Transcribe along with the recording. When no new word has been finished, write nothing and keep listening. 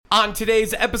On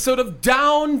today's episode of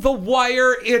Down the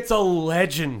Wire, it's a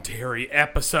legendary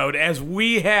episode as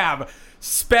we have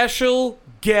special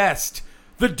guest,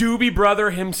 the Doobie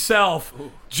Brother himself,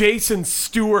 Jason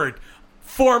Stewart,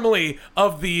 formerly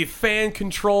of the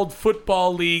fan-controlled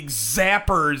football league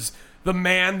Zappers, the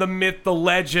man, the myth, the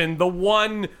legend, the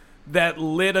one that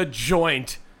lit a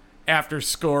joint after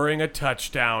scoring a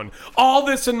touchdown. All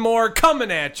this and more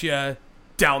coming at you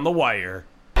Down the Wire.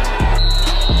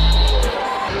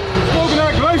 Smoking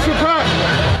that glacier pack.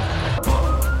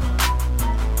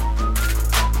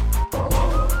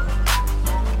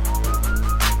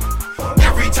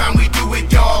 Every time we do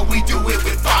it, y'all, we do it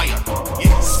with fire.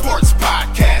 Yeah, sports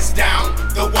podcast Down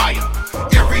the Wire.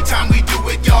 Every time we do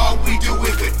it, y'all, we do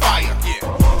it with fire.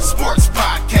 Yeah, sports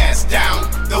podcast Down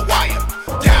the Wire.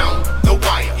 Down the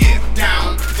Wire. Yeah,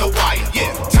 Down the Wire.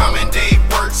 Yeah, Tom and Dave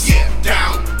works. Yeah,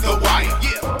 Down the Wire.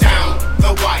 Yeah, Down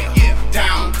the Wire. Yeah,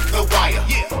 Down the Wire.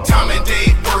 Yeah, Tom and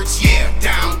Dave works. Yeah,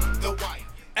 Down the Wire.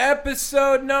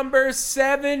 Episode number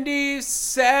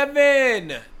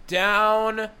 77,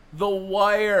 Down the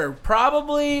Wire.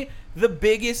 Probably the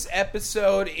biggest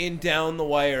episode in Down the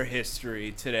Wire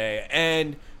history today,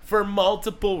 and for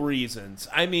multiple reasons.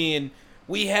 I mean,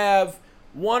 we have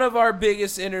one of our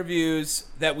biggest interviews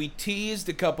that we teased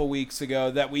a couple weeks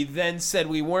ago, that we then said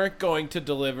we weren't going to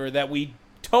deliver, that we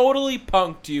totally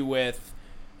punked you with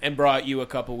and brought you a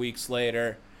couple weeks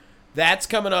later. That's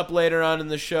coming up later on in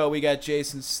the show. We got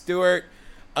Jason Stewart.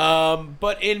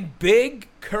 But in big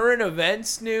current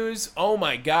events news, oh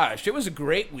my gosh, it was a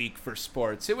great week for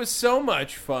sports. It was so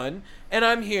much fun. And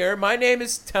I'm here. My name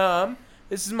is Tom.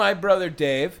 This is my brother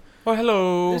Dave. Oh,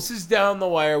 hello. This is Down the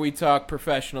Wire. We talk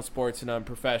professional sports in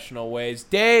unprofessional ways.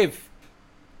 Dave,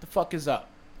 the fuck is up?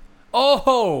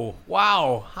 Oh,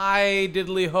 wow. Hi,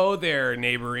 diddly ho there,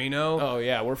 neighborino. Oh,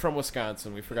 yeah, we're from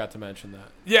Wisconsin. We forgot to mention that.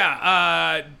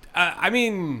 Yeah, I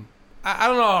mean, I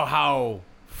don't know how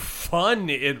fun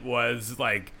it was,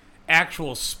 like,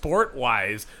 actual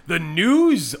sport-wise. The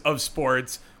news of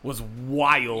sports was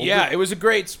wild. Yeah, it was a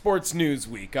great sports news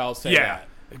week, I'll say that.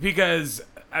 Because,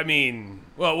 I mean,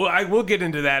 we'll get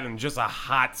into that in just a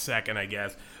hot second, I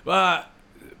guess.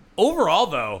 Overall,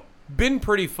 though, been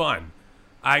pretty fun.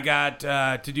 I got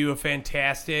to do a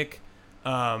fantastic,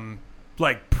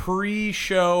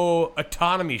 pre-show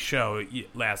autonomy show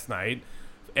last night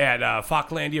at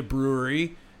Falklandia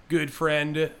Brewery. Good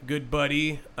friend, good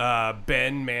buddy,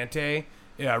 Ben Mante,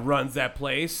 runs that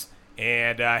place,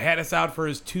 and had us out for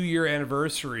his 2-year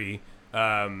anniversary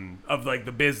of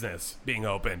the business being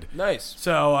opened. Nice.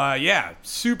 So yeah,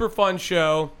 super fun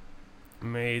show.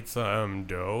 Made some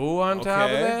dough on top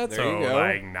of that, there so you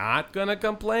go. Not gonna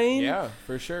complain. Yeah,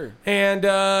 for sure. And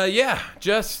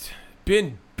just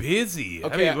been busy.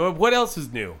 Okay. I mean, what else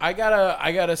is new? I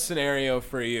got a scenario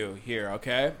for you here,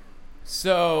 okay?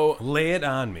 So Lay it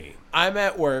on me. I'm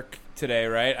at work today,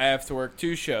 right? I have to work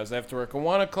 2 shows. I have to work at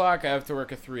 1 o'clock. I have to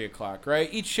work at 3 o'clock,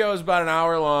 right? Each show is about an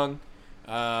hour long.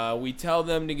 We tell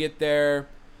them to get there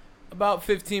about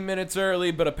 15 minutes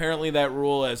early, but apparently that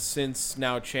rule has since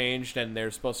now changed, and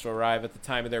they're supposed to arrive at the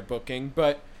time of their booking.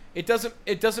 But it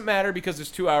doesn't matter because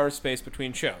there's 2 hours space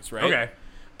between shows, right? Okay.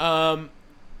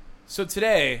 So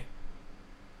today,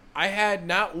 I had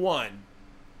not one,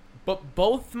 but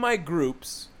both my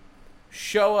groups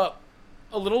show up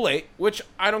a little late, which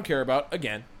I don't care about,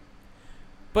 again.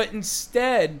 But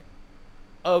instead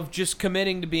of just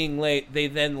committing to being late, they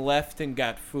then left and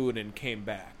got food and came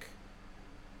back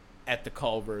at the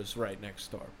Culver's right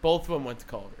next door. Both of them went to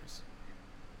Culver's.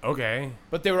 Okay.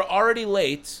 But they were already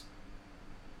late,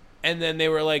 and then they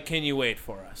were like, "Can you wait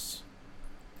for us?"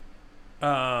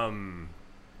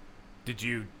 Did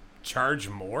you charge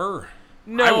more?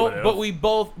 No,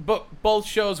 but both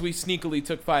shows we sneakily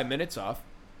took 5 minutes off.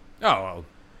 Oh, well.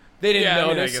 They didn't Yeah, I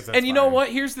mean, I notice. guess that's And you know fine. what?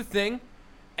 Here's the thing.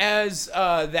 As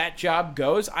that job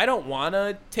goes, I don't want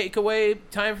to take away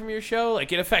time from your show.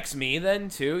 Like, it affects me then,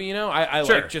 too, you know? I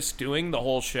Sure. like just doing the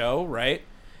whole show, right?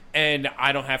 And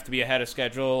I don't have to be ahead of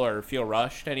schedule or feel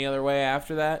rushed any other way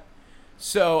after that.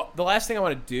 So the last thing I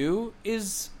want to do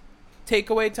is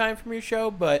take away time from your show,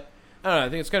 but I don't know. I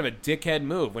think it's kind of a dickhead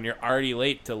move when you're already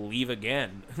late to leave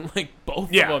again. Like,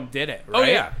 both Yeah. of them did it, right? Oh,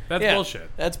 yeah. That's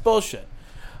bullshit. That's bullshit.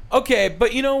 Okay,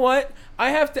 but you know what? I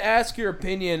have to ask your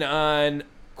opinion on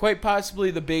quite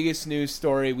possibly the biggest news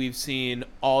story we've seen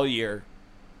all year.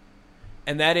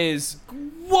 And that is...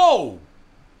 Whoa!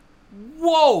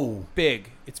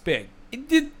 Big. It's big.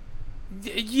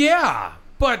 Yeah,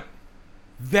 but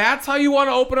that's how you want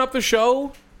to open up the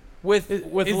show? With a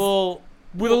little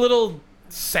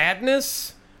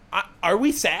sadness? Are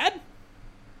we sad?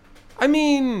 I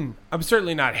mean, I'm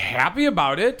certainly not happy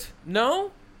about it.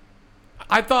 No?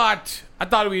 I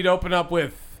thought we'd open up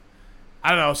with, I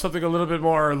don't know, something a little bit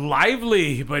more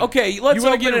lively. But Okay, let's you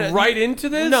want to open get it right into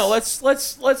this? No,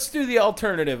 let's do the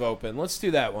alternative open. Let's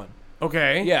do that one.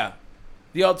 Okay. Yeah,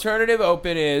 the alternative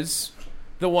open is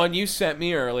the one you sent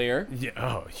me earlier. Yeah.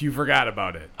 Oh, you forgot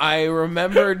about it. I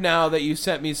remembered now that you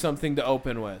sent me something to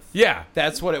open with. Yeah.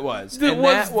 That's what it was. It And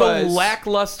was that was the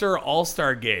lackluster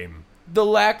All-Star game. the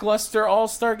lackluster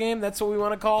All-Star game. That's what we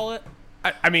want to call it.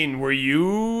 I mean, were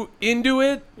you into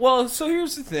it? Well, so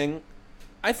here's the thing.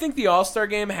 I think the All-Star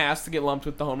game has to get lumped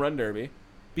with the Home Run Derby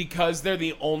because they're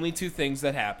the only two things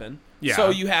that happen. Yeah. So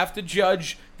you have to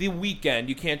judge the weekend.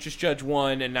 You can't just judge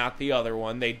one and not the other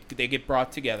one. They get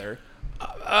brought together.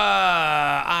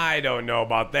 I don't know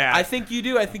about that. I think you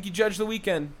do. I think you judge the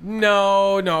weekend.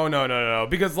 No.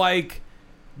 Because, like,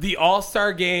 the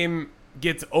All-Star game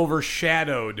gets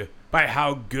overshadowed by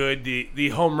how good the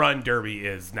Home Run Derby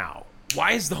is now.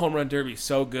 Why is the Home Run Derby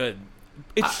so good?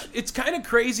 It's kind of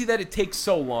crazy that it takes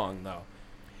so long, though.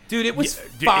 Dude, it was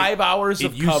 5 hours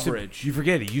of coverage. You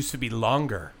forget, it used to be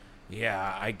longer.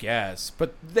 Yeah, I guess.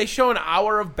 But they show an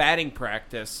hour of batting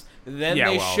practice. Then Yeah,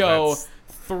 they well, show that's-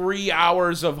 3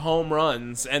 hours of home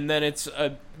runs. And then it's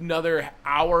another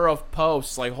hour of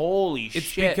posts. Like, holy It's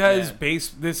shit, because man.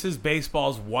 this is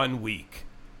baseball's 1 week.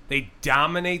 They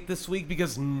dominate this week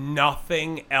because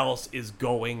nothing else is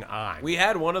going on. We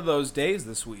had one of those days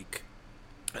this week.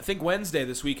 I think Wednesday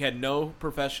this week had no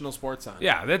professional sports on.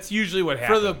 Yeah, that's usually what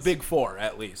happens. For the Big Four,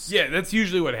 at least. Yeah, that's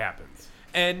usually what happens.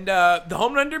 And the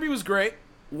Home Run Derby was great.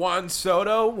 Juan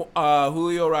Soto,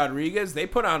 Julio Rodriguez, they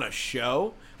put on a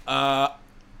show. I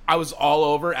was all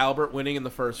over Albert winning in the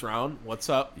first round. What's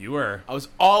up? You were. I was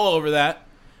all over that.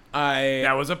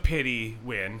 That was a pity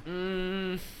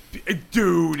win.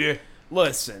 Dude.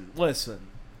 Listen.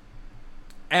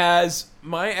 As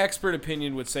my expert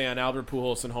opinion would say on Albert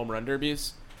Pujols and home run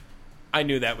derbies, I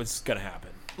knew that was going to happen.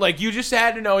 Like, you just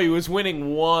had to know he was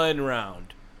winning one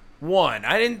round. One.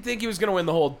 I didn't think he was going to win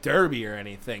the whole derby or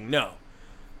anything. No.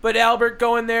 But Albert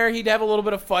going there, he'd have a little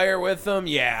bit of fire with him.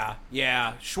 Yeah.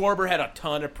 Schwarber had a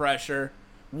ton of pressure.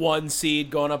 1 seed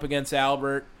going up against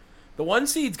Albert. The 1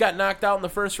 seeds got knocked out in the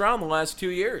first round the last 2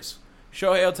 years.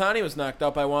 Shohei Ohtani was knocked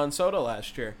out by Juan Soto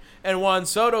last year. And Juan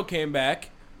Soto came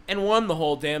back and won the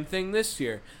whole damn thing this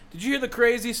year. Did you hear the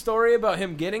crazy story about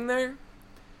him getting there?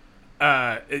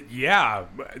 Yeah.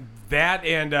 That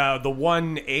and the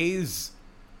 1A's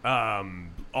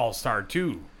All-Star,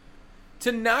 too.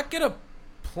 To not get a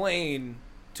plane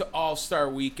to All-Star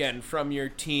Weekend from your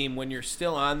team when you're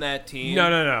still on that team.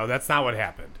 No. That's not what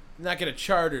happened. Not get a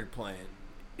chartered plane.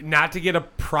 Not to get a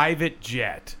private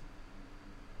jet.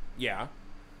 Yeah.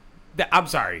 I'm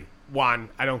sorry, Juan.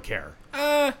 I don't care.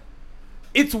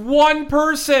 It's one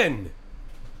person.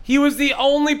 He was the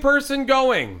only person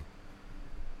going.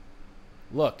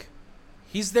 Look,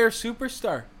 he's their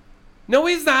superstar. No,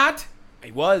 he's not.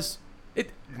 He was.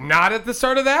 Not at the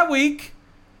start of that week.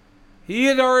 He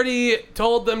had already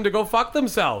told them to go fuck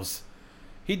themselves.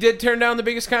 He did turn down the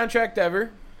biggest contract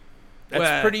ever.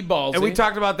 That's pretty ballsy. And we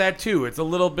talked about that too. It's a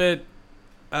little bit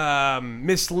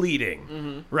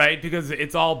misleading, right? Because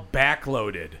it's all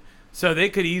backloaded. So they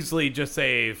could easily just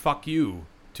say "fuck you"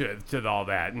 to all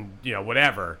that, and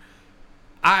whatever.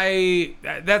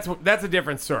 That's a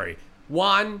different story.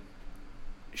 Juan,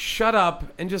 shut up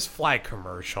and just fly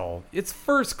commercial. It's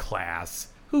first class.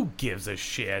 Who gives a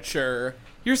shit? Sure.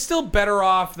 You're still better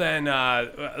off than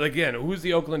again. Who's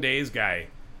the Oakland A's guy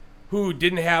who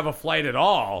didn't have a flight at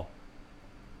all,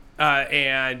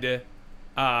 and the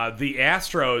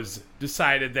Astros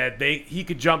decided that he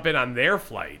could jump in on their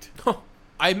flight.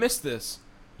 I missed this.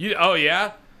 Oh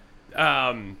yeah,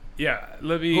 yeah.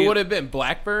 Let me. Who would have been?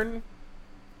 Blackburn?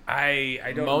 I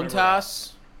don't remember.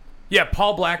 Montas? Yeah,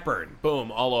 Paul Blackburn.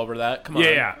 Boom, all over that. Come on.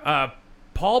 Yeah.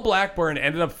 Paul Blackburn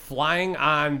ended up flying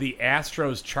on the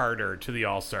Astros charter to the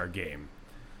All-Star game.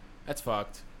 That's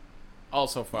fucked.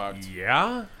 Also fucked.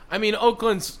 Yeah? I mean,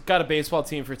 Oakland's got a baseball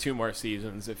team for 2 more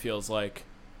seasons, it feels like.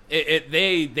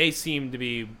 They seem to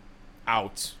be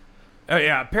out. Oh,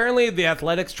 yeah. Apparently, the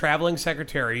Athletics traveling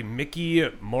secretary, Mickey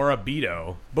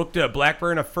Morabito, booked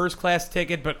Blackburn a first-class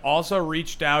ticket, but also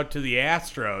reached out to the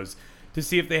Astros to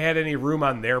see if they had any room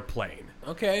on their plane.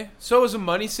 Okay. So it was a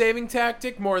money-saving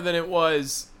tactic more than it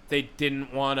was they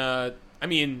didn't want to... I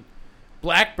mean,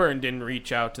 Blackburn didn't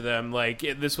reach out to them. Like,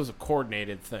 this was a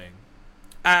coordinated thing.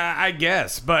 I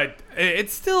guess, but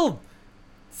it's still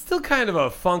kind of a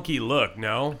funky look,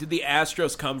 no? Did the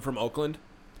Astros come from Oakland?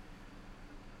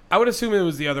 I would assume it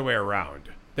was the other way around.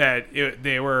 That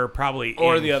they were probably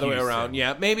Or in the other way Houston. around.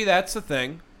 Yeah, maybe that's the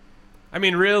thing. I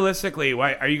mean, realistically,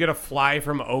 why are you going to fly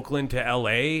from Oakland to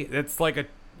L.A.? That's like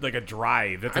like a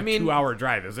drive. That's a 2-hour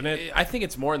drive, isn't it? I think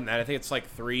it's more than that. I think it's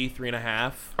like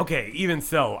 3.5. Okay, even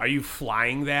so, are you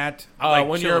flying that?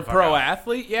 When chill you're a the fuck pro out.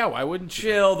 athlete, yeah, why wouldn't you?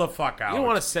 Chill the fuck out. You don't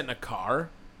want to sit in a car.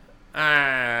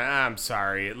 I'm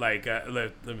sorry. Like,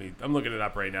 let me. I'm looking it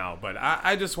up right now, but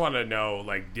I just want to know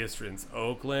like distance.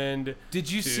 Oakland. Did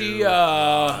you to see?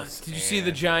 Los Did you see the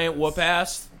Angeles. giant whoop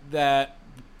ass that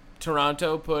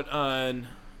Toronto put on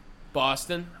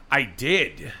Boston? I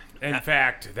did. In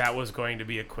fact, that was going to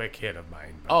be a quick hit of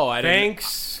mine. but Oh, I didn't.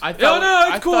 thanks. I thought,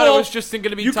 no, I it's cool. thought it was just going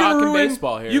to be You can talking ruin-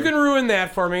 baseball here. You can ruin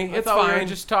that for me. I It's thought we fine. were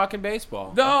just talking baseball.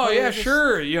 I No, thought we yeah, were just-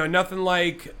 sure. You know, nothing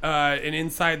like an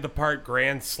inside the park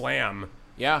grand slam.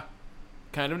 Yeah,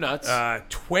 kind of nuts.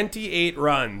 28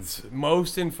 runs,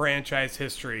 most in franchise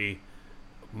history.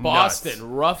 Boston, Nuts.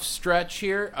 rough stretch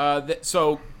here.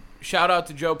 So, shout out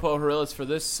to Joe Pohorilis for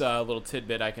this little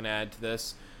tidbit I can add to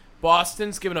this.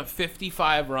 Boston's given up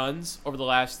 55 runs over the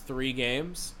last 3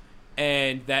 games,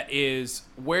 and that is,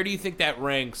 where do you think that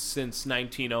ranks since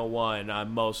 1901 on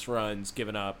most runs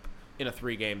given up in a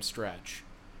 3-game stretch?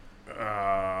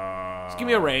 Just give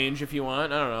me a range if you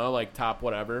want. I don't know, like top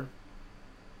whatever.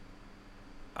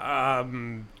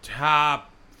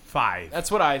 Top 5.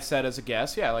 That's what I said as a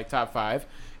guess. Yeah, like top 5.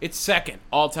 It's second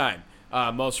all time.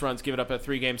 Most runs given up a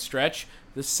 3-game stretch.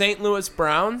 The St. Louis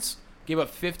Browns gave up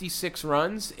 56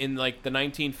 runs in like the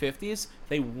 1950s.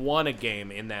 They won a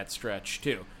game in that stretch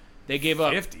too. They gave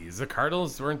up 50s. The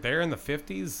Cardinals weren't there in the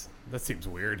 50s. That seems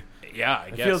weird. Yeah, I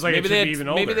guess. feels like it maybe should they be had, even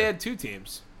Maybe older. they had 2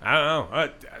 teams. I don't know.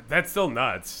 That's still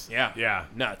nuts. Yeah.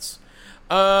 Nuts.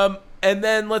 And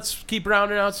then let's keep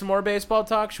rounding out some more baseball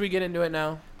talk. Should we get into it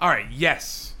now? All right.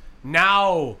 Yes.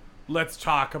 Now let's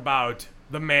talk about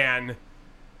the man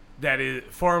that is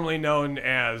formerly known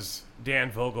as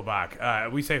Dan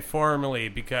Vogelbach. We say formerly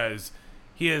because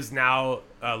he is now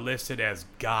listed as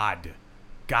God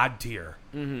tier.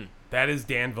 Mm-hmm. That is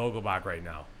Dan Vogelbach right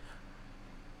now.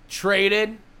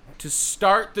 Traded to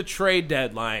start the trade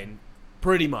deadline,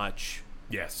 pretty much.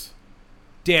 Yes.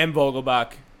 Dan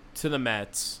Vogelbach to the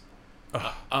Mets.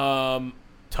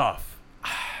 Tough.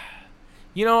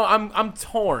 You know, I'm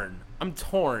torn. I'm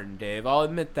torn, Dave. I'll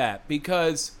admit that,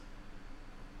 because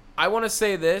I want to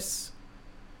say this.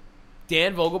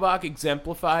 Dan Vogelbach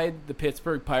exemplified the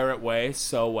Pittsburgh Pirate way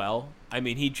so well. I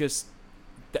mean, he just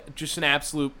an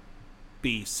absolute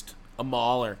beast, a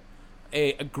mauler,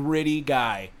 a gritty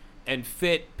guy, and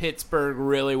fit Pittsburgh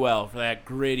really well for that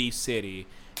gritty city.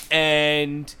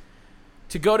 And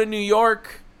to go to New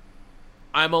York,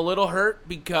 I'm a little hurt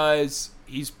because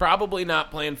he's probably not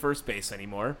playing first base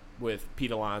anymore with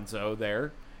Pete Alonso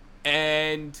there.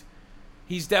 And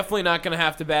he's definitely not going to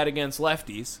have to bat against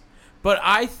lefties. But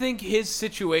I think his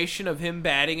situation of him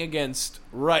batting against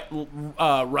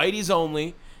righties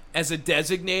only as a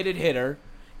designated hitter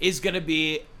is going to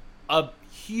be a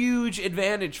huge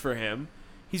advantage for him.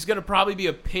 He's going to probably be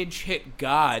a pinch hit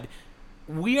god.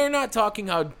 We are not talking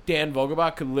how Dan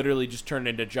Vogelbach could literally just turn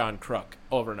into John Kruk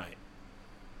overnight.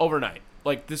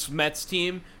 Like, this Mets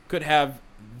team could have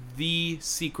the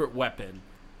secret weapon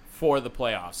for the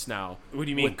playoffs now. What do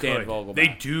you mean? With Dan could? Vogelbach. They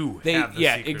do. Have the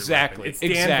secret exactly. weapon. It's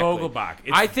exactly. Dan Vogelbach.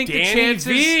 It's I think Danny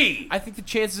V. I think the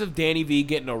chances of Danny V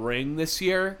getting a ring this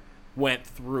year went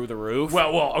through the roof.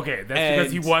 Well, okay. That's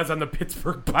because he And- was on the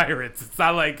Pittsburgh Pirates. It's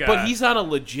not like. but he's on a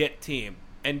legit team,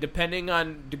 and depending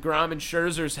on DeGrom and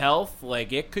Scherzer's health,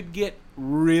 like, it could get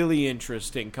really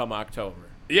interesting come October.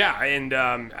 Yeah, and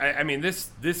I mean this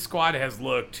squad has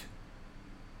looked.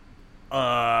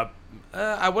 I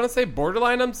want to say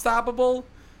borderline unstoppable.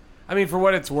 I mean, for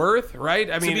what it's worth, right?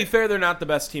 I mean, To be fair, they're not the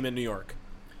best team in New York.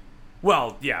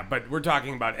 well, yeah, but we're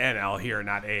talking about NL here,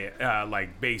 not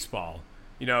like baseball.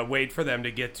 You know, wait for them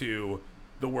to get to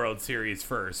the World Series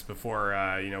first before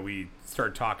we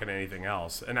start talking anything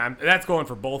else, and that's going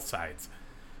for both sides.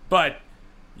 But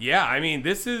yeah, I mean,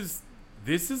 this is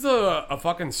a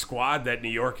fucking squad that New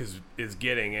York is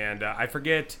getting, and I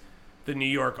forget the New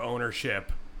York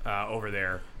ownership over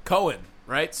there. Cohen,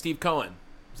 right? Steve Cohen.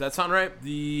 Does that sound right?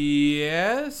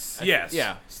 Yes.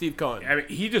 Yeah, Steve Cohen. I mean,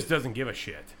 he just doesn't give a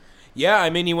shit. Yeah, I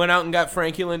mean, he went out and got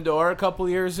Frankie Lindor a couple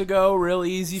years ago. Real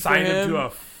easy Signed for him. him to a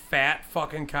fat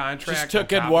fucking contract. Just on took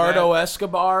top of Eduardo that.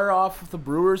 Escobar off of the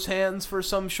Brewers' hands for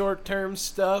some short-term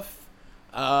stuff.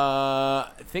 I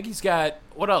think he's got,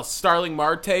 what else? Starling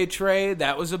Marte trade.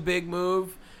 That was a big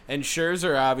move. And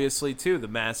Scherzer, obviously, too. The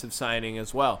massive signing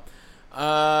as well.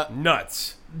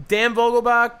 Nuts. Dan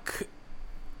Vogelbach,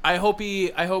 I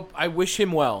wish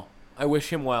him well. And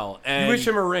You wish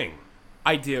him a ring.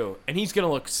 I do. And he's going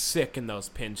to look sick in those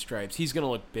pinstripes. He's going to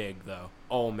look big, though.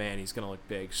 Oh, man, he's going to look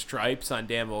big. Stripes on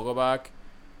Dan Vogelbach.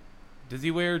 Does he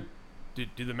wear Do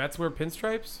the Mets wear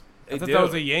pinstripes? I They thought do. that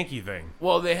was a Yankee thing.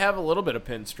 Well, they have a little bit of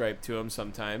pinstripe to them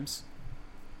sometimes.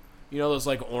 You know those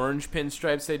like orange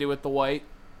pinstripes they do with the white?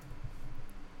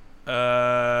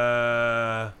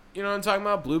 You know what I'm talking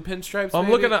about? Blue pinstripes. I'm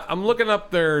maybe? looking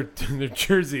up their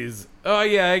jerseys. Oh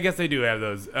yeah, I guess they do have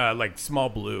those like small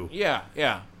blue. Yeah.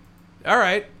 All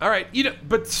right. You know,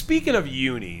 but speaking of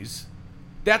unis,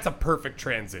 that's a perfect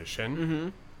transition.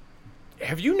 Mm-hmm.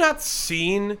 Have you not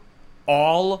seen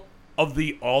all of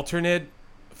the alternate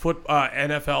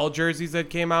NFL jerseys that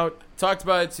came out? Talked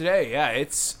about it today. Yeah,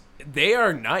 they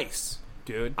are nice,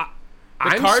 dude. The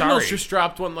I'm Cardinals sorry. just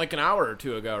dropped one like an hour or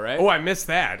two ago, right? Oh, I missed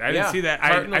that. I didn't Yeah, see that.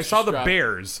 Cardinals I saw just the dropped.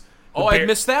 Bears. I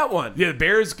missed that one. Yeah, the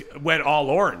Bears went all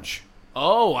orange.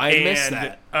 Oh, I And, missed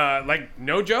that. Like,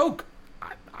 no joke.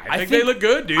 I think they look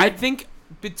good, dude. I think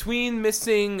between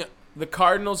missing the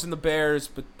Cardinals and the Bears,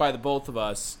 but by the both of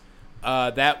us,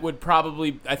 that would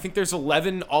probably. I think there's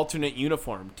 11 alternate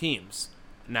uniform teams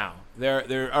now.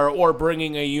 Or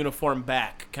bringing a uniform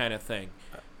back, kind of thing.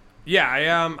 Yeah,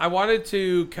 I wanted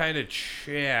to kind of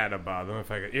chat about them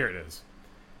if I could. Here it is.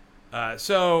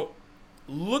 So,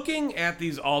 looking at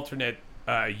these alternate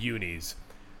unis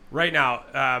right now,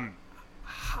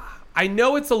 I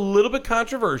know it's a little bit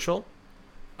controversial.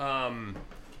 Do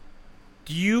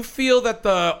you feel that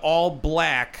the all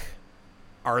black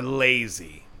are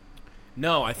lazy?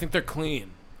 No, I think they're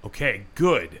clean. Okay,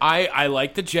 good. I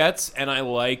like the Jets and I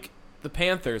like the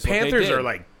Panthers. what they Panthers did. are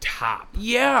like top.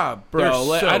 Yeah, bro. They're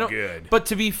Like, so I don't- good. But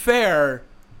to be fair,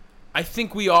 I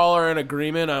think we all are in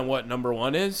agreement on what number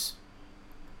one is.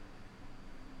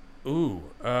 Ooh,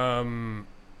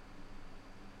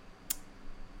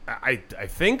 I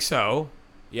think so.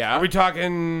 Yeah. Are we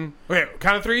talking? Wait,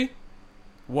 count of three.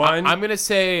 One. I'm going to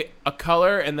say a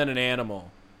color and then an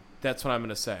animal. That's what I'm going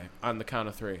to say on the count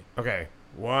of three. Okay.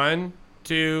 1,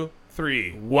 2,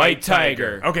 3. White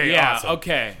tiger. Okay. Yeah. Awesome.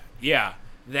 Okay. Yeah.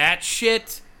 That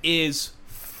shit is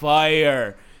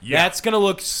fire. Yeah. That's going to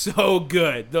look so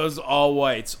good. Those all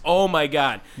whites. Oh my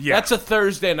God. Yeah. That's a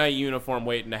Thursday night uniform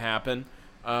waiting to happen.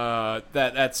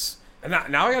 That's And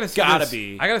now I gotta see. Gotta this,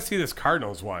 be. I gotta see this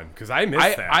Cardinals one because I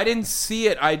missed that. I didn't see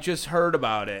it. I just heard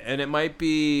about it, and it might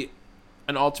be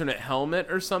an alternate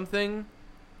helmet or something.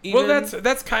 Well, even.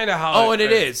 that's kind of how. Oh, and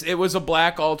it is. It was a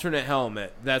black alternate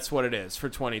helmet. That's what it is for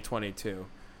 2022,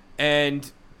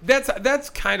 and That's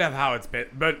kind of how it's been.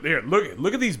 But here,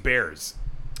 look at these Bears.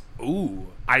 ooh,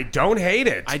 I don't hate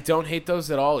it. I don't hate those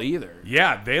at all either.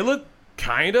 Yeah, they look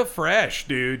kind of fresh,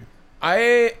 dude.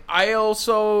 I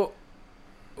also,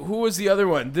 who was the other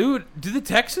one, dude? Do the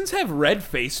Texans have red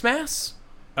face masks?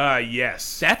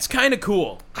 Yes. That's kind of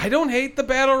cool. I don't hate the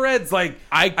Battle Reds. Like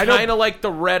I don't- kind of like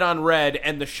the red on red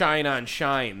and the shine on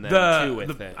shine then too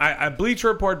with it. I Bleacher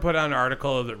Report put out an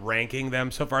article that ranking them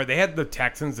so far. They had the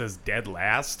Texans as dead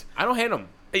last. I don't hate them.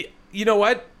 You know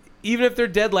what? Even if they're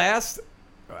dead last,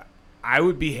 I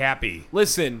would be happy.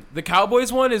 Listen, the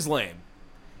Cowboys one is lame.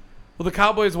 Well, the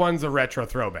Cowboys one's a retro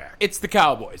throwback. It's the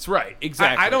Cowboys, right?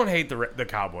 Exactly. I don't hate the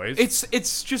Cowboys.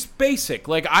 It's just basic.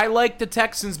 Like I like the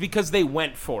Texans because they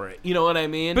went for it. You know what I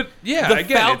mean? But, yeah, the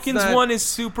again, it's Falcons not- one is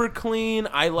super clean.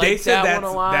 I like they said that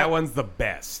one a lot. that one's the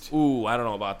best. Ooh, I don't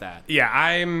know about that. Yeah,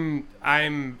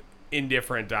 I'm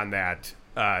indifferent on that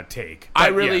take. I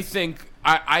But really yes. think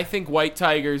I think White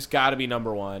Tigers got to be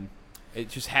number one. It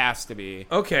just has to be.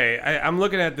 Okay, I'm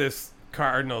looking at this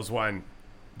Cardinals one.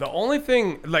 The only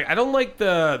thing, like, I don't like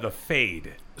the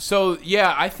fade. So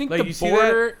yeah, I think Like the you see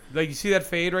border. that, like you see that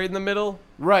fade right in the middle.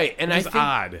 Right, and Which I is think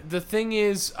odd. the thing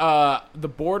is, the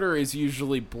border is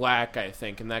usually black, I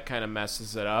think, and that kind of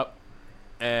messes it up.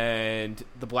 And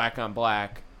the black on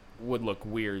black would look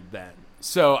weird then.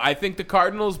 So I think the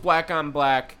Cardinals black on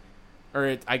black,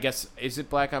 or I guess is it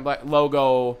black on black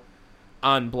logo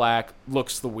on black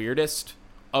looks the weirdest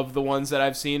of the ones that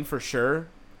I've seen for sure,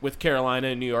 with Carolina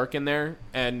and New York in there,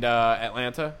 and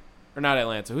Atlanta. Or not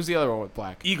Atlanta. Who's the other one with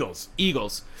black? Eagles.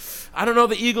 I don't know.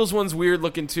 The Eagles one's weird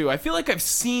looking too. I feel like I've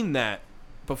seen that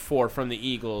before from the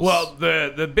Eagles. Well,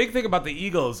 the big thing about the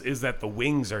Eagles is that the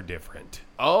wings are different.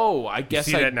 oh, I guess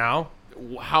See that now?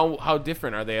 How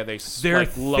different are they? Are they They're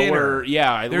like lower? thinner.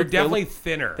 Yeah, They're definitely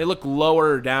thinner. They look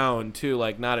lower down too,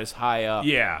 like not as high up.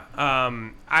 Yeah.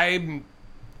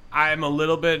 I'm a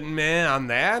little bit meh on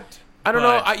that. I don't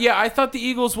know. but- I thought the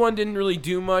Eagles one didn't really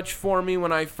do much for me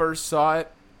when I first saw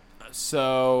it.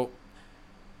 So,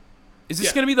 is this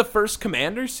Yeah. going to be the first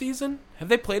Commanders season? Have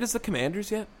they played as the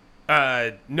Commanders yet?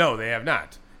 No, they have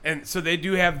not. And so they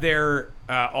do have their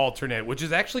alternate, which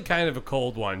is actually kind of a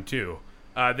cold one, too.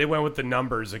 They went with the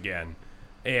numbers again.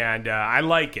 And I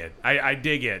like it. I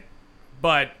dig it.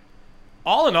 But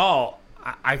all in all,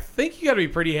 I think you got to be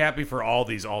pretty happy for all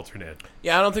these alternate.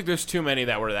 Yeah, I don't think there's too many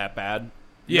that were that bad.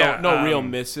 Yeah, no real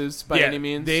misses by any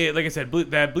means. They, like I said,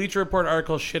 that Bleacher Report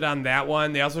article shit on that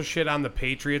one. They also shit on the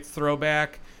Patriots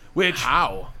throwback, which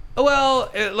How?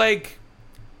 Well,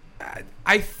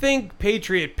 I think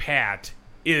Patriot Pat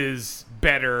is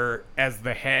better as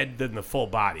the head than the full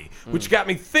body, which got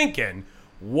me thinking,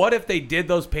 what if they did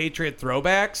those Patriot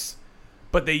throwbacks,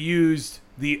 but they used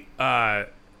the,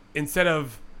 instead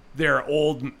of their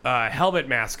old helmet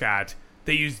mascot,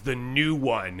 they used the new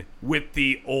one with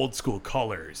the old school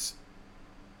colors.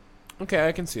 Okay,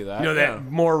 I can see that. You know, that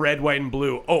more red, white, and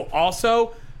blue. Oh,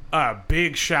 also,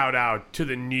 big shout out to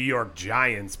the New York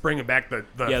Giants, bringing back the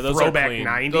throwback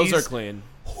 90s. Those are clean.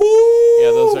 Woo!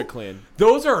 Yeah, those are clean.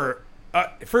 Those are,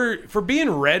 for being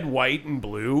red, white, and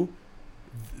blue,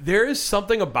 there is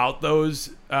something about those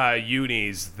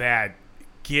unis that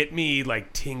get me,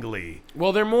 like, tingly.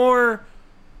 Well, they're more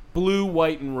blue,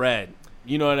 white, and red.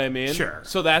 You know what I mean? Sure.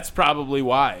 So that's probably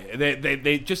why.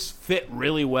 They just fit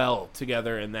really well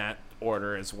together in that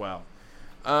order as well.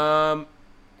 Do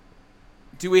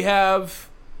we have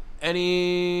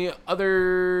any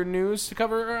other news to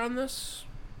cover on this?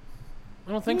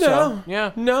 I don't think so.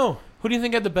 Yeah. No. Who do you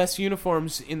think had the best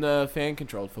uniforms in the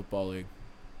fan-controlled football league?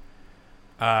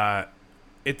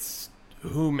 It's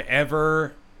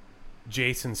whomever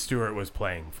Jason Stewart was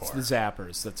playing for. It's the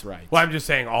Zappers, that's right. Well, I'm just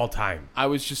saying all time. I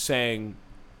was just saying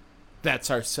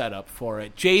that's our setup for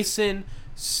it. Jason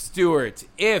Stewart.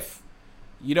 If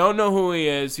you don't know who he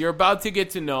is, you're about to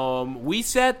get to know him. We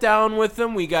sat down with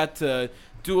him. We got to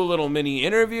do a little mini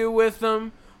interview with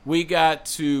him. We got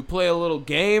to play a little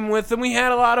game with him. We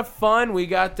had a lot of fun. We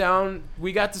got to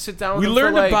sit down with him. We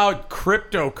learned about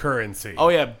cryptocurrency. Oh,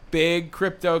 yeah, big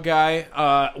crypto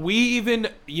guy. We even,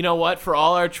 you know what, for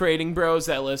all our trading bros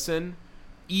that listen,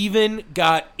 even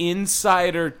got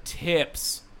insider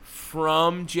tips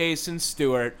from Jason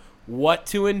Stewart what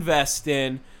to invest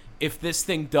in if this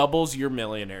thing doubles your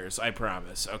millionaires, I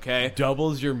promise, okay?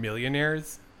 Doubles your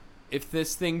millionaires? If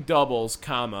this thing doubles,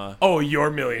 comma. Oh,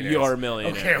 your millionaires. Your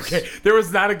millionaires. Okay. There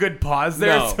was not a good pause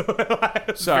there, No. so I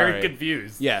was Sorry. very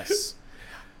confused. Yes.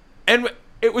 And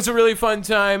it was a really fun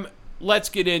time. Let's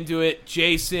get into it.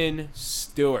 Jason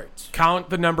Stewart. Count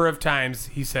the number of times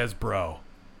he says bro.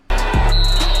 Smoking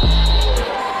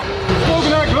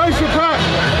that glacier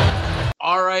pack.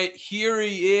 All right, here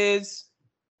he is.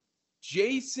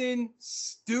 Jason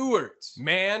Stewart.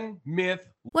 Man, myth.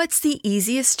 What's the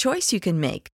easiest choice you can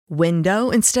make?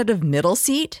 Window instead of middle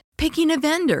seat? Picking a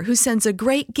vendor who sends a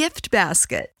great gift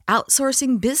basket?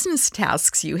 Outsourcing business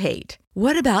tasks you hate?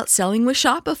 What about selling with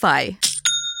Shopify?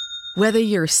 Whether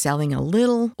you're selling a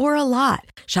little or a lot,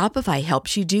 Shopify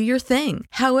helps you do your thing,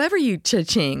 however you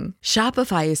cha-ching.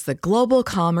 Shopify is the global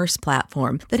commerce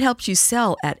platform that helps you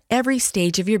sell at every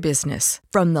stage of your business.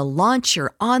 From the launch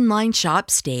your online shop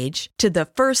stage to the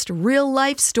first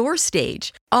real-life store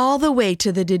stage, all the way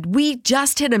to the did we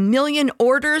just hit 1 million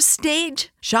orders stage.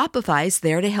 Shopify's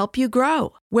there to help you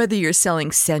grow. Whether you're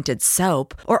selling scented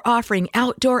soap or offering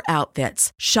outdoor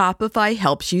outfits, Shopify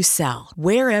helps you sell.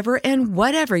 Wherever and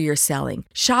whatever you're selling,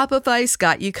 Shopify's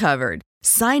got you covered.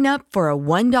 Sign up for a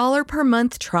 $1 per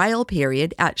month trial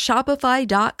period at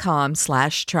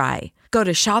shopify.com/try. Go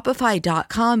to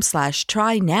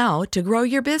shopify.com/try now to grow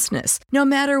your business, no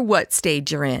matter what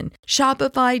stage you're in.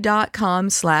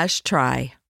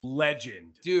 Shopify.com/try. Legend.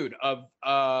 Dude,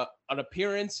 an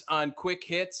appearance on Quick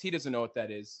Hits. He doesn't know what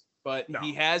that is, but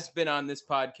He has been on this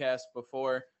podcast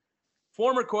before.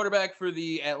 Former quarterback for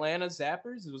the Atlanta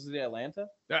Zappers. Was it Atlanta?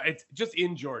 It's just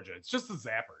in Georgia. It's just the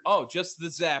Zappers. Oh, just the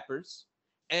Zappers.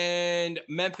 And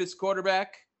Memphis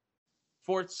quarterback,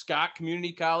 Fort Scott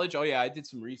Community College. Oh yeah, I did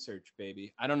some research,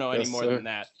 baby. I don't know any more than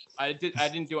that. I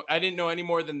didn't know any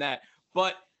more than that.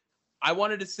 But I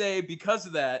wanted to say, because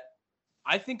of that,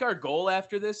 I think our goal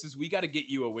after this is we got to get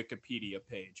you a Wikipedia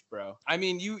page, bro. I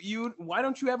mean, you why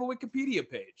don't you have a Wikipedia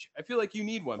page? I feel like you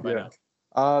need one by now.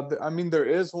 I mean, there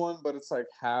is one, but it's like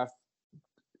half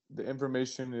the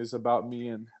information is about me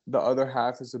and the other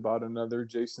half is about another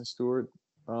Jason Stewart.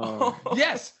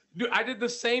 Yes, dude, I did the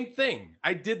same thing.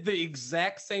 I did the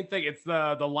exact same thing. It's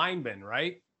the lineman,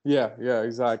 right? Yeah,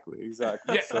 exactly. Yeah,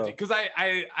 because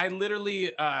I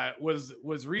literally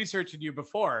was researching you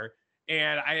before,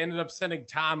 and I ended up sending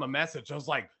Tom a message. I was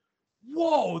like,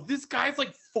 "Whoa, this guy's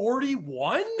like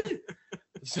 41."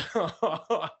 So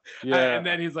yeah, and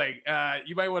then he's like,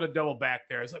 "You might want to double back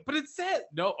there." I was like, "But it said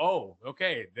no." Oh,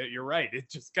 okay, you're right. It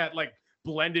just got like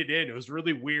blended in. It was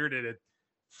really weird, and it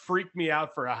freaked me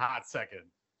out for a hot second.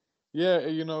 Yeah,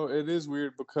 it is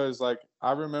weird because like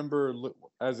I remember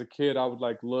as a kid, I would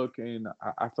like look, and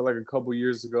I feel like a couple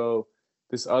years ago,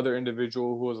 this other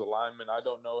individual who was a lineman. I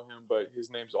don't know him, but his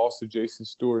name's also Jason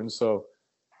Stewart. And so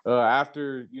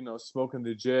after, smoking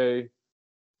the J,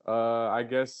 I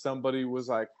guess somebody was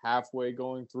like halfway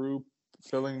going through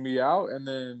filling me out. And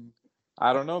then,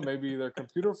 I don't know, maybe their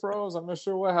computer froze. I'm not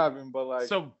sure what happened, but like.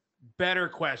 So, better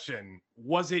question.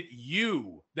 Was it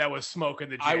you that was smoking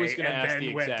the J? I was going to and ask then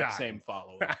the went exact on? same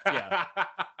follow-up. Yeah.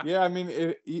 Yeah, I mean,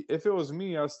 if it was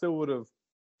me, I still would have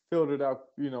filled it out,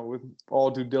 with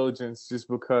all due diligence, just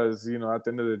because, at the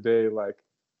end of the day, like,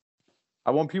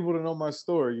 I want people to know my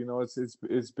story.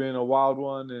 It's been a wild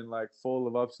one and like full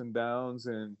of ups and downs,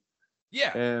 and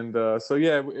so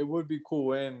yeah, it would be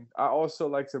cool. And I also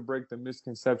like to break the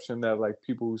misconception that like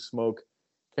people who smoke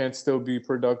can't still be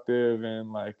productive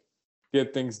and like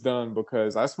get things done,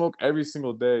 because I smoke every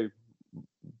single day,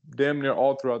 damn near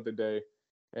all throughout the day.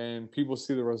 And people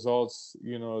see the results,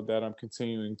 that I'm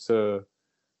continuing to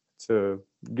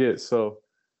get. So,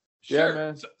 Sure. yeah,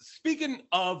 man. So, speaking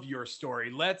of your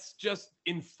story, let's just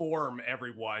inform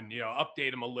everyone,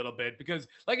 update them a little bit, because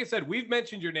like I said, we've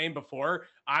mentioned your name before.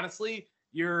 Honestly,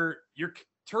 you're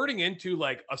turning into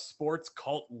like a sports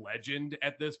cult legend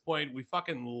at this point. We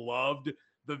fucking loved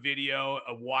the video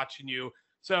of watching you.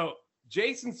 So,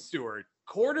 Jason Stewart,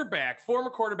 former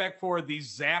quarterback for the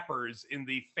Zappers in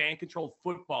the fan-controlled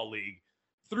football league,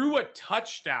 threw a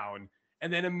touchdown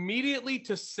and then immediately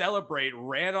to celebrate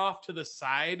ran off to the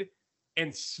side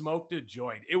and smoked a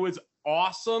joint. It was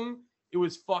awesome. It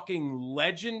was fucking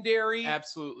legendary.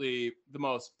 Absolutely the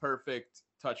most perfect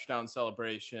touchdown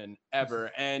celebration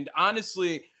ever. And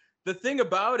honestly, the thing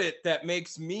about it that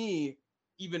makes me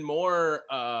even more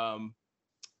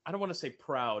I don't want to say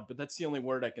proud, but that's the only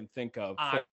word I can think of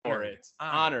for it.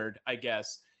 Honored, I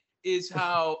guess, is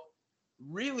how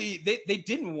really they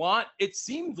didn't want. It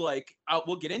seemed like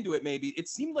we'll get into it. Maybe it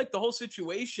seemed like the whole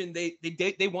situation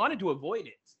they wanted to avoid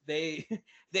it. They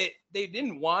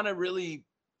didn't want to really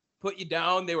put you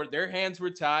down. Their hands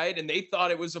were tied, and they thought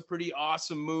it was a pretty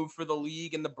awesome move for the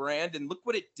league and the brand. And look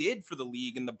what it did for the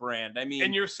league and the brand. I mean,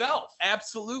 and yourself.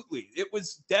 Absolutely. It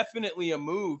was definitely a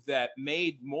move that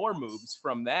made more moves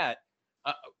from that.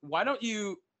 Why don't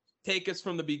you take us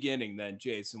from the beginning then,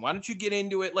 Jason? Why don't you get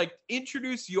into it? Like,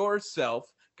 introduce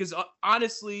yourself, because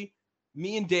honestly,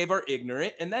 me and Dave are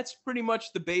ignorant, and that's pretty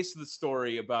much the base of the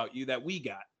story about you that we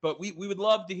got. But we would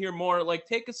love to hear more. Like,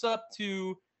 take us up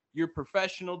to your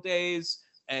professional days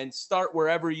and start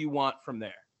wherever you want from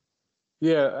there.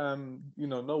 Yeah,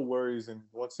 no worries. And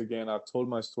once again, I've told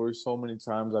my story so many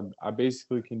times. I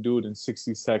basically can do it in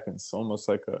 60 seconds, almost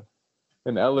like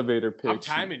an elevator pitch. I'm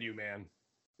timing you, man.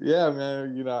 Yeah,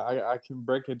 man. I can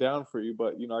break it down for you.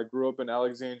 But, I grew up in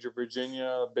Alexandria,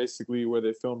 Virginia, basically where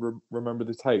they filmed Remember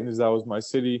the Titans. That was my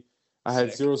city. I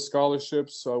had 0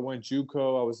 scholarships, so I went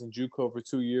JUCO. I was in JUCO for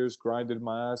 2 years, grinded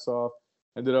my ass off.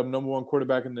 Ended up number 1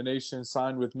 quarterback in the nation,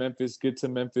 signed with Memphis, get to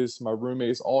Memphis. My roommate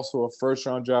is also a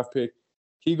first-round draft pick.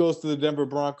 He goes to the Denver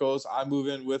Broncos. I move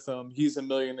in with him. He's a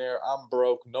millionaire. I'm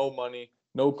broke, no money,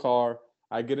 no car.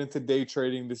 I get into day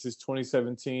trading. This is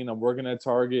 2017. I'm working at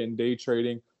Target and day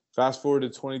trading. Fast forward to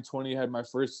 2020, I had my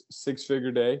first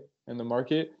 6-figure day in the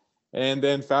market. And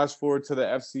then fast forward to the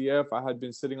FCF. I had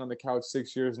been sitting on the couch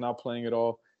 6 years, not playing at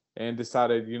all, and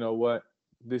decided, you know what?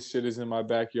 This shit is in my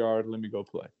backyard. Let me go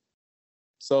play.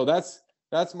 So that's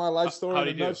my life story in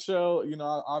a nutshell.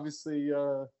 Obviously,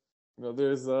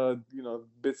 there's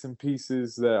bits and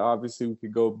pieces that obviously we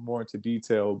could go more into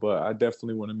detail, but I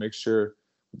definitely want to make sure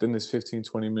within this 15,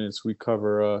 20 minutes we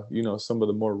cover some of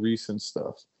the more recent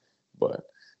stuff. But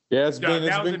yeah, it's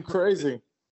been crazy.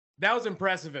 That was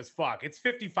impressive as fuck. It's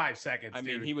 55 seconds. I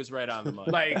mean, dude. He was right on the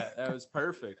money. Like that was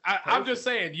perfect. I'm just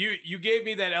saying, you gave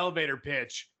me that elevator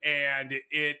pitch, and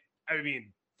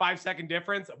 5-second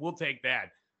difference. We'll take that,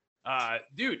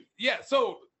 dude. Yeah.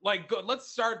 So let's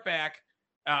start back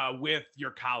with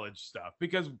your college stuff,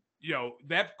 because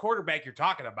that quarterback you're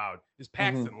talking about is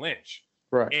Paxton Lynch,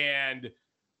 right? And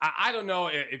I don't know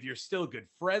if you're still good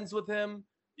friends with him.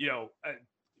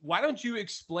 Why don't you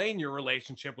explain your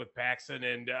relationship with Paxton,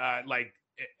 and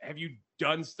have you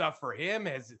done stuff for him?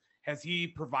 Has he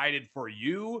provided for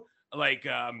you?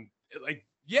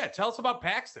 Tell us about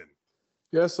Paxton.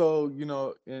 Yeah, so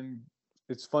and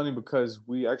it's funny because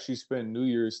we actually spent New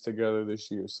Year's together this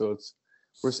year, so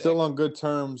we're still on good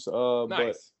terms.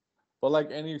 Nice. But like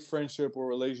any friendship or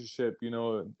relationship,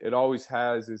 it always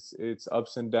has its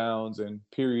ups and downs and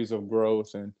periods of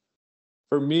growth. And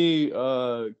for me,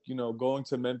 going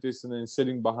to Memphis and then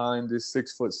sitting behind this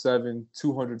 6'7",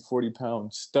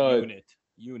 240-pound stud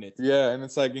unit. Yeah, and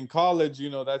it's like in college,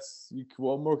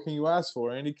 what more can you ask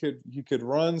for? And he could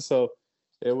run, so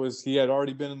He had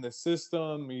already been in the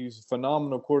system. He's a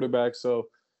phenomenal quarterback. So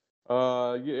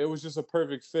yeah, it was just a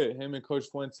perfect fit. Him and Coach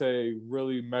Fuente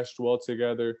really meshed well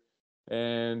together.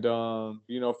 And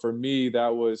for me,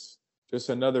 that was just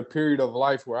another period of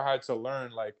life where I had to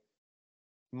learn, like,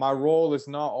 my role is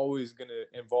not always going to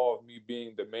involve me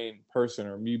being the main person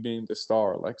or me being the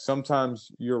star. Like, sometimes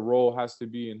your role has to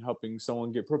be in helping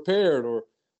someone get prepared or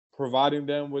providing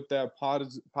them with that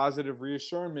positive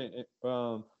reassurance.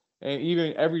 And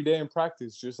even every day in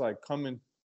practice, just like coming,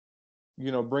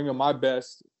 bringing my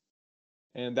best,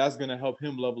 and that's going to help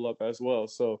him level up as well.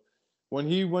 So when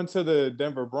he went to the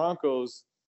Denver Broncos,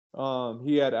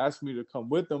 he had asked me to come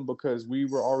with him because we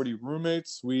were already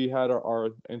roommates. We had our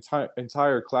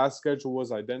entire class schedule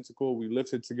was identical. We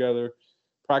lifted together,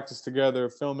 practiced together,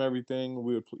 film everything.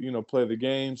 We would, play the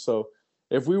game. So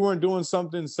if we weren't doing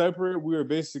something separate, we were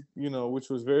which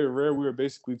was very rare, we were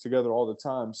basically together all the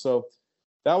time. So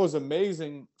that was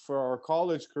amazing for our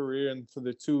college career and for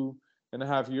the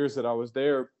 2.5 years that I was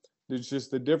there. It's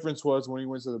just the difference was when he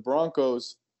went to the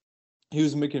Broncos, he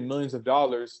was making millions of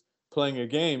dollars playing a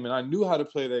game, and I knew how to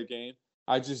play that game.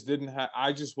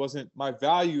 My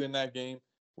value in that game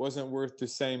wasn't worth the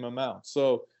same amount.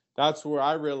 So that's where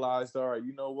I realized, all right,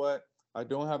 you know what? I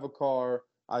don't have a car.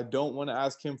 I don't want to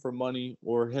ask him for money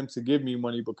or him to give me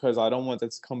money because I don't want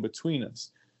that to come between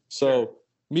us. So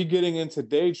me getting into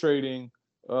day trading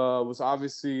was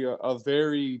obviously a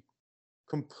very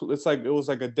it was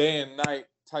like a day and night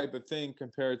type of thing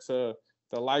compared to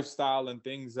the lifestyle and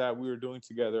things that we were doing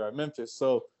together at Memphis.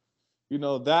 So,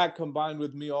 that combined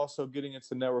with me also getting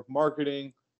into network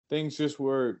marketing, things just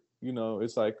were,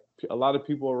 it's like a lot of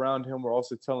people around him were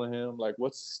also telling him, like,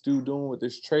 what's Stu doing with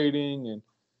this trading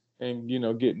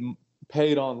and getting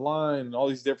paid online and all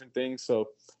these different things. So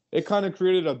it kind of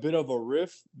created a bit of a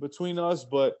rift between us.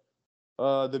 But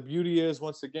the beauty is,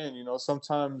 once again,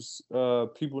 sometimes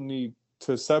people need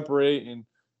to separate and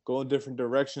go in different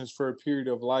directions for a period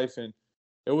of life. And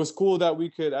it was cool that we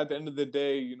could, at the end of the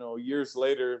day, years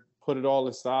later, put it all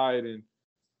aside. And,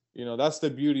 that's the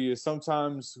beauty is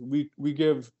sometimes we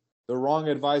give the wrong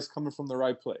advice coming from the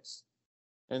right place.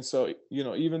 And so,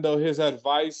 even though his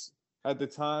advice at the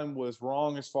time was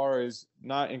wrong as far as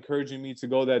not encouraging me to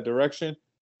go that direction,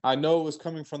 I know it was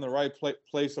coming from the right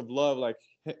place of love, like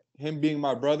him being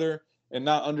my brother and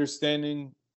not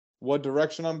understanding what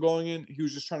direction I'm going in. He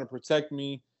was just trying to protect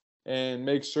me and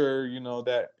make sure,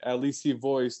 that at least he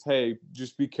voiced, hey,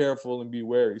 just be careful and be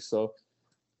wary. So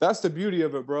that's the beauty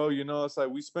of it, bro. It's like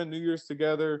we spend New Year's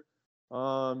together,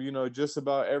 just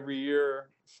about every year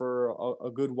for a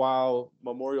good while.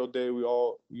 Memorial Day, we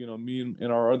all, me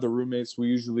and our other roommates, we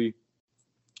usually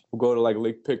will go to like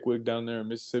Lake Pickwick down there in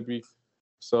Mississippi.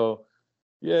 So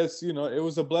yes, it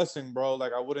was a blessing, bro.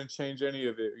 Like, I wouldn't change any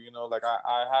of it. Like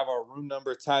I have our room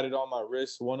number tatted on my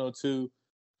wrist, 102.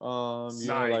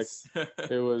 Nice.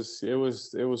 It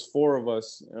was four of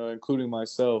us, including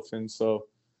myself. And so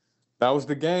that was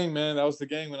the gang, man. That was the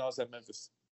gang when I was at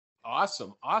Memphis.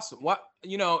 Awesome. What,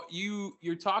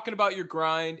 you're talking about your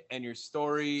grind and your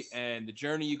story and the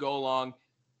journey you go along.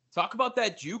 Talk about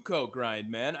that JUCO grind,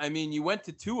 man. I mean, you went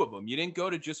to 2 of them. You didn't go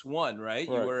to just one, right?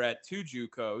 You were at 2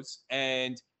 JUCOs,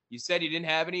 and you said you didn't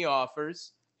have any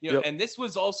offers. Yep. And this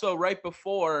was also right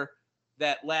before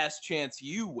that last chance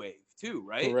you wave too,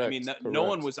 right? Correct, I mean, no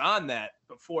one was on that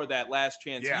before that last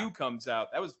chance you comes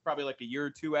out. That was probably like a year or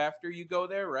 2 after you go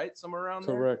there, right? Somewhere around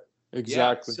there. Correct.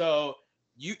 Exactly. Yeah. So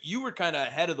you were kind of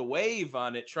ahead of the wave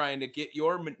on it, trying to get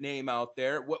your name out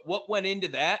there. What went into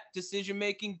that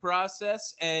decision-making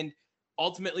process, and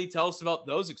ultimately tell us about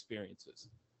those experiences?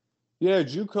 Yeah,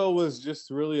 JUCO was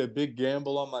just really a big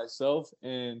gamble on myself.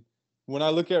 And when I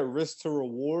look at risk to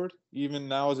reward, even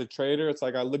now as a trader, it's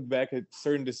like I look back at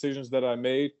certain decisions that I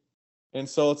made. And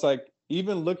so it's like,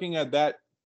 even looking at that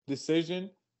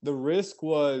decision, the risk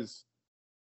was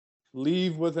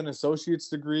leave with an associate's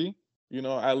degree,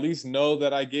 at least know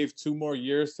that I gave 2 more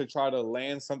years to try to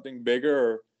land something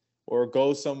bigger or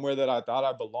go somewhere that I thought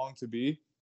I belonged to be.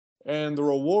 And the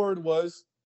reward was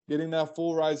getting that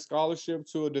full ride scholarship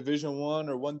to a Division I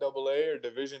or 1AA or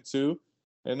Division II,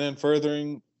 and then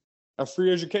furthering a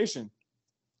free education.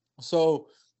 So,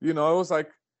 it was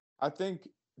like, I think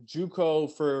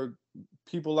JUCO, for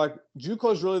people like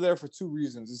JUCO, is really there for 2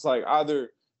 reasons. It's like either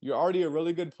you're already a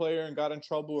really good player and got in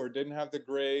trouble or didn't have the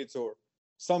grades or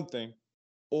something,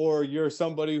 or you're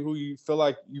somebody who you feel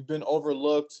like you've been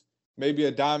overlooked, maybe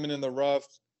a diamond in the rough.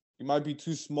 You might be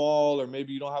too small, or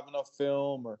maybe you don't have enough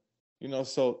film, or,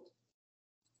 so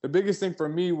the biggest thing for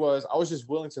me was I was just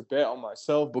willing to bet on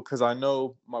myself because I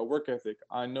know my work ethic.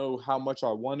 I know how much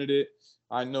I wanted it.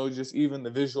 I know just even the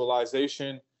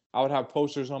visualization I would have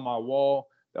posters on my wall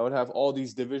that would have all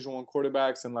these Division I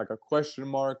quarterbacks and like a question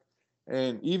mark.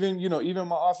 And even, even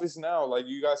my office now, like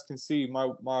you guys can see,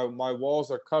 my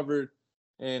walls are covered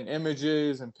in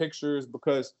images and pictures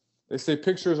because they say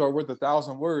pictures are worth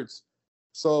 1,000 words.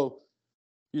 So,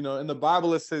 in the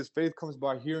Bible, it says faith comes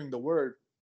by hearing the word.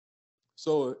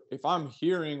 So if I'm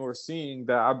hearing or seeing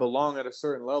that I belong at a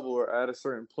certain level or at a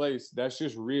certain place, that's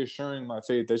just reassuring my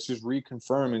faith. That's just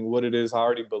reconfirming what it is I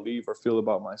already believe or feel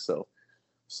about myself.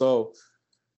 So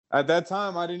at that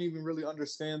time, I didn't even really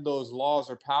understand those laws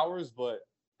or powers. But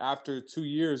after 2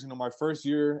 years, my first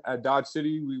year at Dodge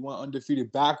City, we went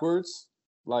undefeated backwards.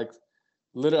 Like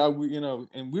literally,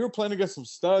 and we were playing against some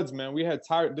studs, man. We had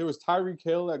there was Tyreek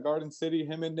Hill at Garden City.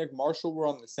 Him and Nick Marshall were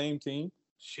on the same team.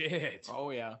 Shit. Oh,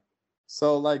 yeah.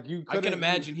 So, like, I can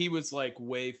imagine he was, like,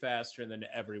 way faster than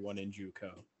everyone in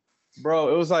JUCO.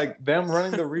 Bro, it was like them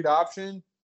running the read option.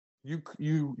 You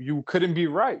couldn't be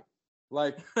right.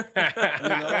 Like,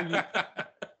 the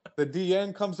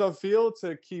DN comes upfield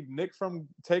to keep Nick from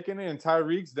taking it, and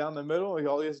Tyreek's down the middle.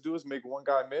 All he has to do is make one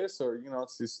guy miss, or,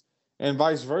 it's just – and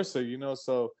vice versa,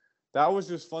 So that was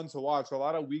just fun to watch. A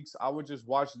lot of weeks I would just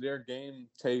watch their game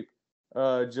tape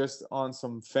just on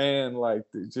some fan. Like,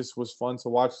 it just was fun to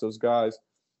watch those guys.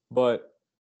 But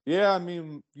yeah, I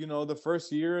mean, the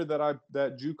first year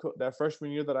that freshman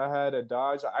year that I had at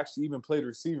Dodge, I actually even played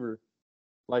receiver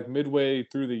like midway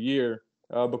through the year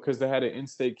because they had an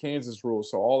in-state Kansas rule.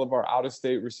 So all of our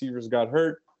out-of-state receivers got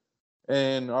hurt,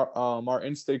 and our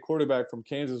in-state quarterback from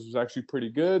Kansas was actually pretty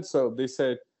good. So they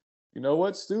said, you know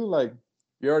what, Stu, like,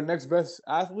 you're our next best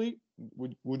athlete.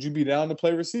 Would you be down to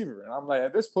play receiver? And I'm like,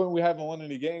 at this point, we haven't won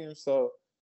any games, so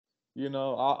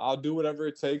I'll do whatever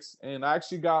it takes. And I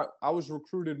was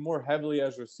recruited more heavily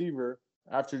as receiver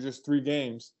after just 3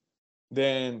 games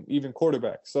than even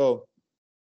quarterback. So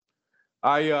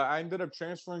I ended up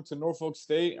transferring to Norfolk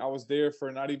State. I was there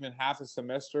for not even half a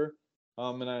semester,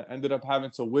 and I ended up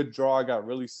having to withdraw. I got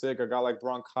really sick. I got like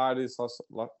bronchitis,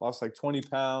 lost like 20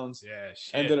 pounds. Yeah,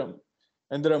 shit.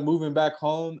 Ended up moving back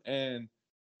home, and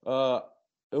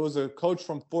it was a coach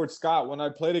from Fort Scott. When I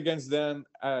played against them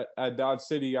at Dodge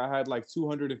City, I had like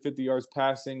 250 yards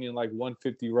passing and like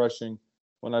 150 rushing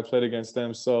when I played against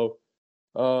them. So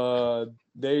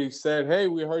they said, hey,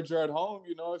 we heard you're at home.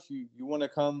 If you want to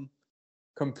come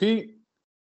compete,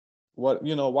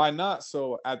 why not?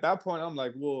 So at that point, I'm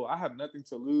like, well, I have nothing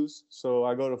to lose. So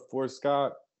I go to Fort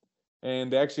Scott,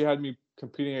 and they actually had me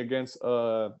competing against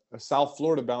a South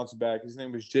Florida bounce back. His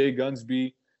name was Jay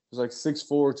Gunsby. He was like 6'4",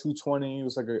 220. He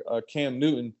was like a Cam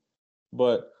Newton.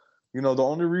 But, the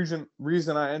only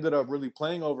reason I ended up really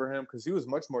playing over him, because he was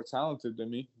much more talented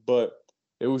than me, but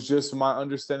it was just my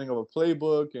understanding of a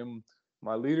playbook and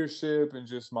my leadership and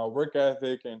just my work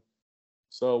ethic. And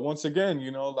so once again,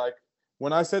 like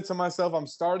when I said to myself, I'm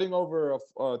starting over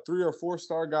a 3 or 4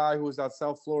 star guy who is at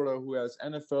South Florida who has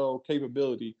NFL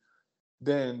capability,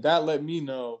 then that let me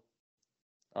know,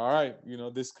 all right,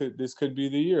 this could be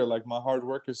the year. Like, my hard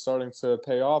work is starting to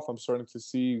pay off. I'm starting to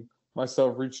see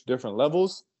myself reach different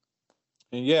levels.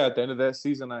 And yeah, at the end of that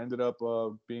season, I ended up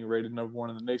being rated number 1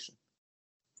 in the nation.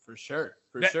 For sure.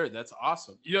 Sure. That's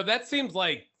awesome. That seems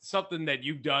like something that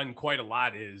you've done quite a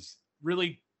lot, is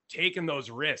really taking those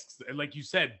risks. Like you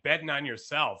said, betting on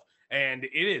yourself. And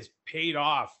it has paid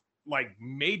off like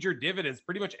major dividends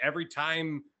pretty much every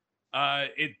time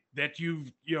that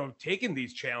you've taken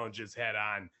these challenges head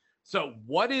on. So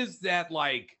what is that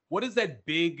like? What is that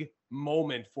big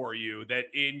moment for you that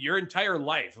in your entire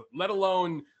life, let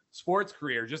alone sports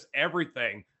career, just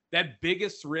everything, that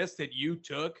biggest risk that you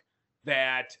took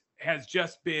that has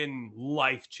just been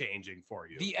life-changing for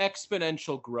you? The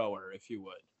exponential grower, if you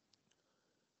would.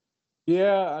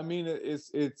 Yeah, I mean,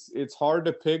 it's hard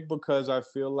to pick because I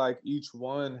feel like each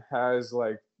one has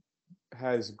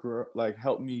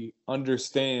helped me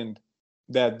understand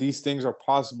that these things are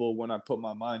possible when I put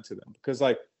my mind to them. Because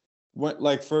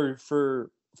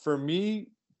for me,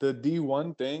 the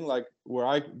D1 thing, like where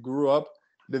I grew up,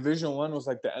 Division I was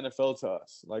like the NFL to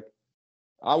us. Like,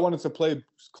 I wanted to play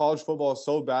college football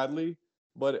so badly,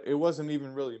 but it wasn't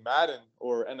even really Madden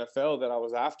or NFL that I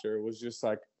was after. It was just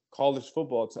like college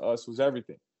football to us was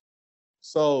everything.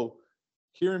 So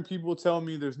hearing people tell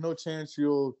me there's no chance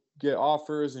you'll get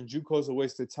offers and JUCO's a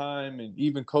waste of time, and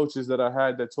even coaches that I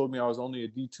had that told me I was only a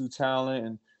D2 talent,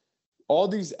 and all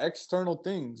these external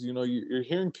things, you're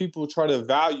hearing people try to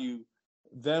value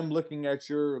them looking at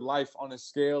your life on a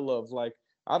scale of like,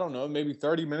 I don't know, maybe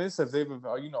 30 minutes if they've,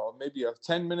 maybe a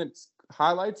 10 minutes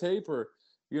highlight tape, or,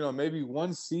 maybe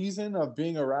one season of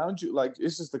being around you. Like,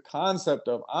 it's just the concept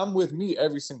of I'm with me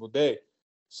every single day.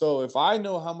 So if I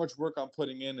know how much work I'm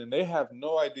putting in and they have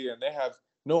no idea and they have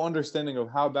no understanding of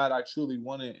how bad I truly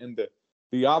want it and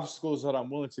the obstacles that I'm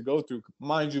willing to go through,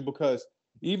 mind you, because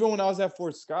even when I was at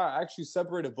Fort Scott, I actually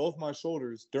separated both my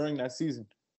shoulders during that season.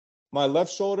 My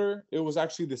left shoulder, it was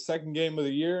actually the second game of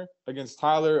the year against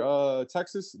Tyler,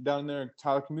 Texas, down there in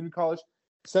Tyler Community College.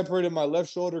 Separated my left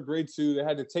shoulder, grade 2. They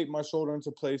had to tape my shoulder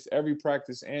into place every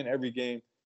practice and every game.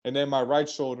 And then my right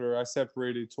shoulder, I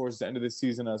separated towards the end of the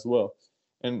season as well.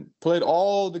 And played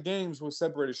all the games with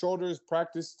separated shoulders,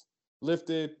 practiced,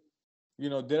 lifted,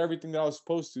 did everything that I was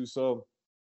supposed to. So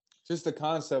just the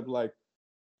concept, like,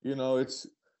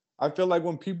 I feel like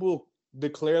when people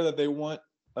declare that they want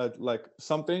like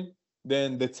something,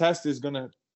 then the test is going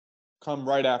to come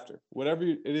right after. Whatever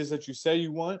it is that you say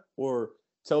you want or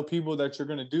tell people that you're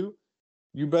going to do,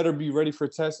 you better be ready for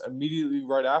tests immediately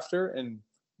right after. And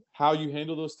how you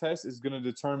handle those tests is going to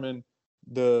determine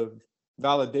the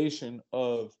validation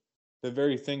of the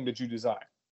very thing that you desire.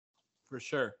 For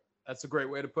sure. That's a great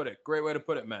way to put it. Great way to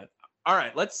put it, man. All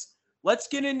right, let's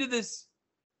get into this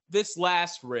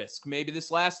last risk, maybe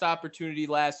this last opportunity,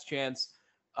 last chance,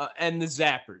 and the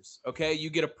Zappers. Okay, you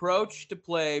get approached to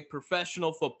play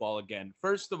professional football again.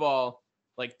 First of all,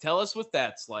 like, tell us what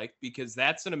that's like, because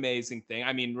that's an amazing thing.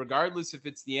 I mean, regardless if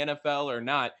it's the NFL or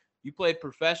not, you played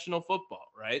professional football,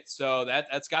 right? So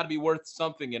that's got to be worth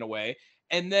something in a way.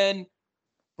 And then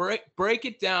break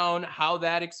it down how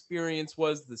that experience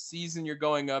was, the season you're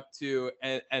going up to,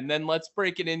 and then let's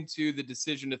break it into the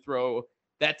decision to throw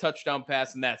that touchdown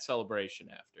pass and that celebration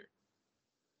after.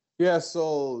 Yeah,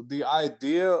 so the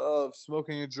idea of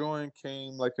smoking a joint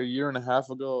came like a year and a half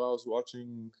ago. I was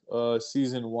watching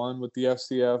season 1 with the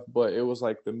FCF, but it was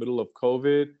like the middle of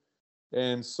COVID.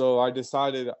 And so I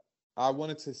decided I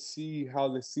wanted to see how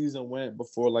the season went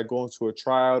before like going to a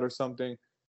tryout or something.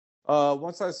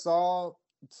 Once I saw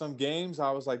some games, I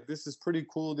was like, this is pretty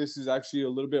cool. This is actually a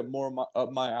little bit more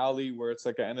up my alley, where it's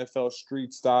like an NFL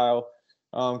street style.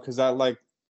 Because I like,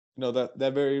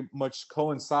 that very much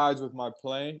coincides with my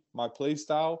play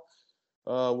style,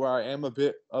 where I am a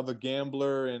bit of a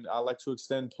gambler and I like to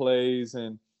extend plays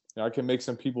and I can make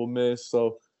some people miss.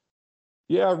 So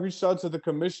yeah, I reached out to the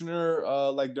commissioner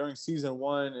like during season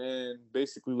 1 and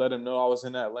basically let him know I was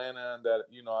in Atlanta and that,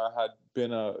 I had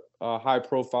been a high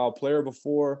profile player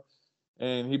before.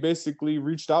 And he basically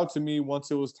reached out to me once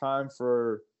it was time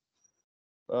for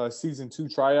season 2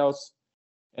 tryouts.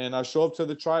 And I show up to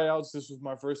the tryouts. This was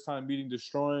my first time meeting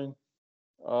Destroying.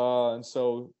 And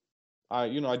so I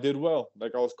did well.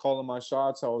 Like, I was calling my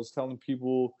shots. I was telling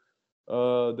people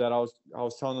that I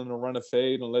was telling them to run a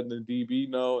fade and letting the DB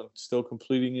know and still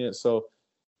completing it. So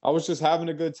I was just having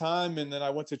a good time. And then I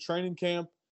went to training camp.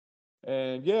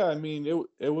 And yeah, I mean,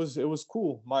 it was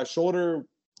cool. My shoulder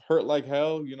hurt like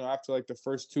hell, after like the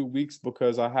first 2 weeks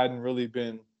because I hadn't really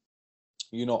been,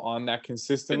 on that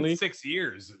consistently. It's been 6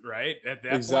 years, right? At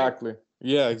that Exactly. Point.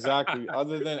 Yeah, exactly.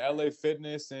 Other than LA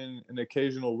Fitness and an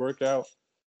occasional workout,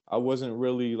 I wasn't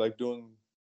really like doing,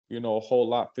 a whole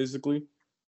lot physically.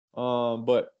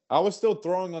 But I was still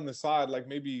throwing on the side, like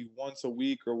maybe once a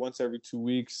week or once every 2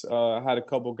 weeks. I had a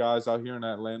couple guys out here in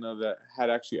Atlanta that had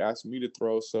actually asked me to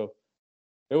throw. So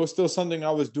it was still something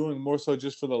I was doing more so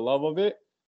just for the love of it.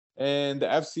 And the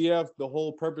FCF, the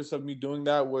whole purpose of me doing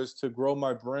that was to grow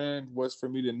my brand, was for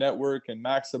me to network and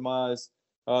maximize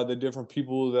the different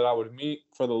people that I would meet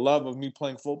for the love of me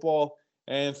playing football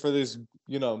and for this,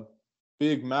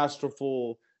 big,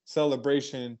 masterful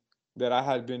celebration that I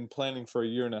had been planning for a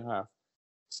year and a half.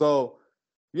 So,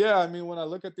 yeah, I mean, when I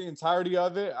look at the entirety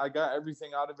of it, I got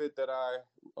everything out of it that I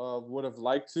would have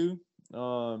liked to.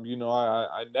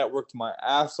 I networked my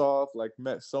ass off, like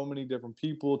met so many different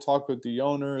people, talked with the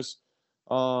owners,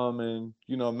 and,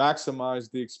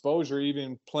 maximized the exposure.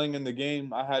 Even playing in the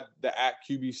game, I had the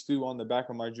 @QB Stew on the back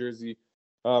of my jersey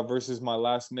versus my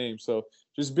last name. So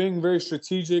just being very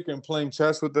strategic and playing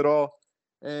chess with it all.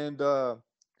 And,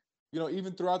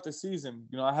 even throughout the season,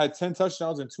 I had 10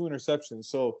 touchdowns and 2 interceptions.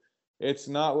 So it's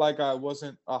not like I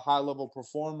wasn't a high-level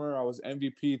performer. I was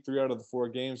MVP 3 out of the 4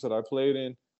 games that I played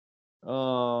in.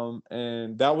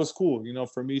 And that was cool,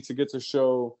 for me to get to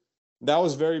show. That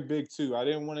was very big too. I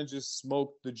didn't want to just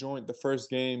smoke the joint the first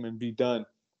game and be done.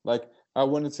 Like, I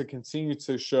wanted to continue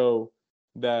to show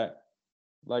that,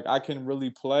 like, I can really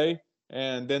play.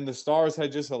 And then the stars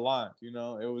had just aligned,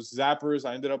 it was Zappers.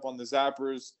 I ended up on the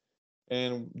Zappers,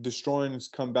 and Destroying's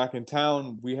come back in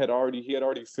town. He had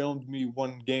already filmed me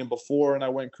 1 game before and I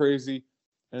went crazy.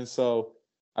 And so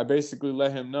I basically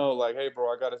let him know, like, hey, bro,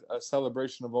 I got a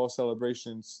celebration of all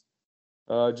celebrations.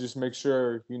 Just make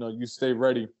sure, you stay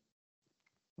ready.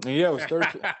 And yeah, it was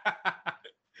 13.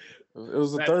 It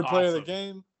was the That's third play of the awesome.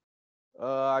 game.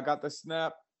 I got the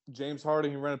snap. James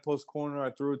Harden, he ran a post corner.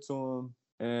 I threw it to him,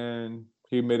 and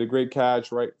he made a great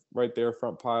catch right there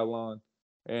front pylon.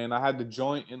 And I had the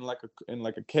joint in like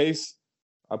a case.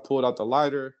 I pulled out the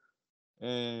lighter,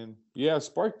 and yeah, I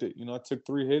sparked it. I took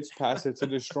 3 hits, passed it to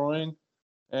destroying,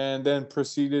 and then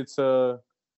proceeded to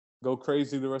go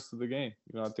crazy the rest of the game.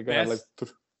 I think I had like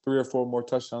 3 or 4 more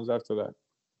touchdowns after that.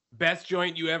 Best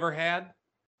joint you ever had?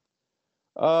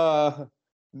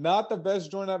 Not the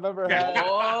best joint I've ever had.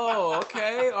 Oh,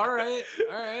 okay. All right.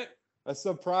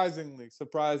 Surprisingly.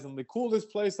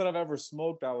 Coolest place that I've ever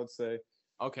smoked, I would say.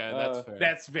 Okay, that's fair.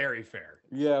 That's very fair.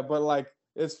 Yeah, but like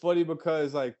it's funny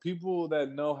because like people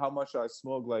that know how much I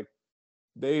smoke, like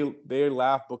they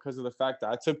laugh because of the fact that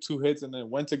I took 2 hits and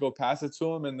then went to go pass it to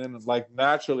him, and then like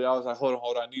naturally I was like, hold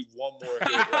on, I need one more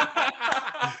hit.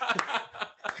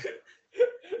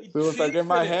 So it was like in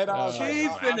my head, I was like,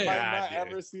 I might not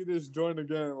ever see this joint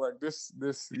again. Like this,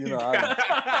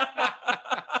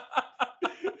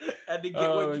 Had to get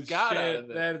what you got out of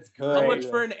it. That's How great. much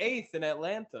for an eighth in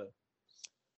Atlanta?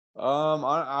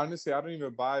 Honestly, I don't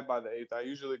even buy by the eighth. I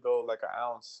usually go like an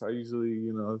ounce. I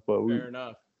usually, but Fair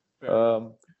enough.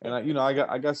 And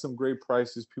I got some great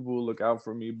prices. People will look out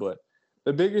for me, but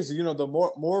the biggest, the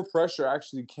more pressure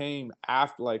actually came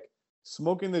after, like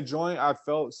smoking the joint. I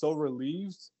felt so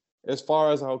relieved as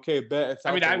far as okay, bet it's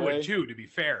out I the way. would too, to be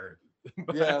fair.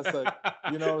 Yeah, it's like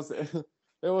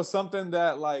it was something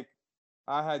that like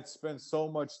I had spent so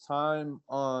much time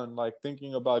on like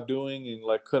thinking about doing, and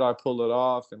like could I pull it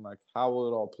off, and like how will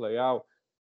it all play out.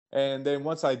 And then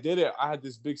once I did it, I had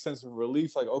this big sense of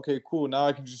relief, like, okay, cool, now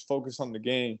I can just focus on the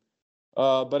game.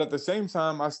 But at the same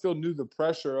time, I still knew the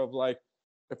pressure of like,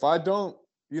 if I don't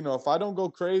go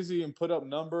crazy and put up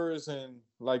numbers, and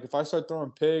like if I start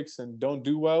throwing picks and don't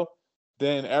do well,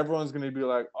 then everyone's gonna be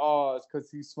like, oh, it's because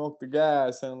he smoked the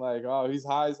gas, and like, oh, he's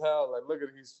high as hell. Like, look at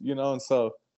he's, and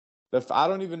so I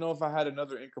don't even know if I had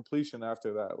another incompletion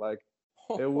after that. Like,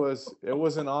 it was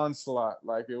an onslaught.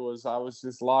 Like I was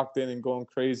just locked in and going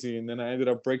crazy, and then I ended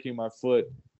up breaking my foot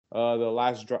the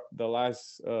last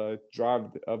drive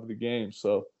of the game.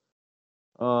 So,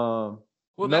 no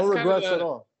regrets at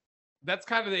all. That's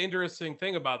kind of the interesting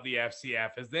thing about the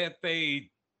FCF is that they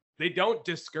don't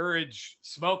discourage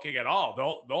smoking at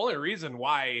all. The only reason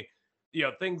why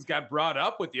things got brought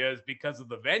up with you is because of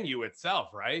the venue itself,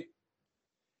 right?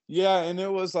 Yeah, and it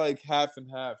was like half and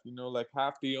half. Like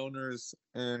half the owners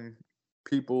and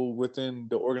people within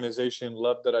the organization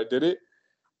loved that I did it,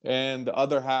 and the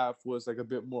other half was like a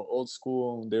bit more old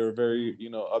school, and they were very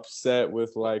upset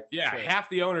with like half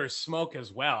the owners smoke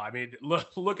as well. I mean,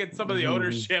 look at some of the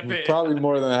ownership. Probably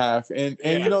more than half, and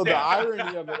the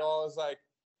irony of it all is like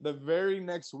the very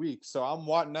next week. So I'm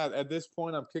watching that. At this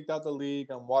point, I'm kicked out the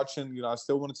league. I'm watching. I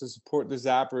still wanted to support the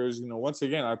Zappers. Once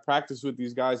again, I practice with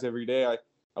these guys every day.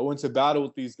 I went to battle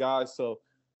with these guys, so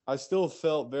I still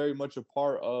felt very much a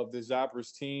part of the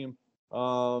Zappers team.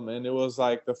 And it was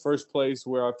like the first place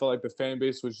where I felt like the fan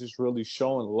base was just really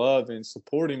showing love and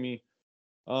supporting me.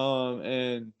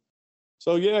 And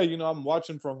so, yeah, I'm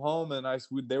watching from home, and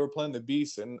they were playing the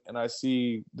Beast, and I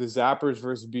see the Zappers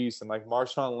versus Beast, and like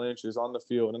Marshawn Lynch is on the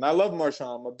field. And I love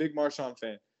Marshawn. I'm a big Marshawn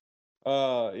fan.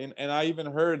 And I even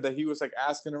heard that he was like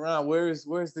asking around, where's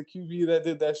the QB that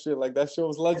did that shit? Like that shit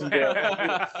was legendary.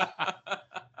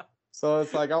 So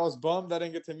it's like I was bummed I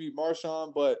didn't get to meet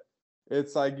Marshawn, but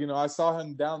it's like I saw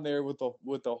him down there with the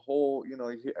whole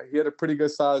he had a pretty good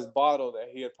sized bottle that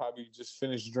he had probably just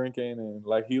finished drinking, and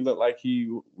like he looked like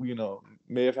he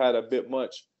may have had a bit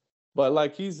much, but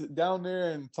like he's down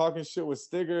there and talking shit with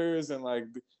Stiggers, and like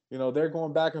they're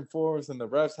going back and forth, and the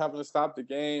refs having to stop the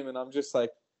game, and I'm just like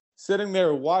sitting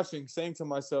there watching, saying to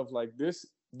myself, like,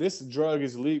 this drug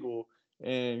is legal.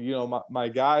 And, my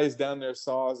guys down there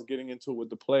saw us getting into it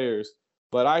with the players.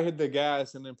 But I hit the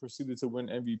gas and then proceeded to win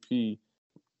MVP.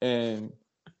 And,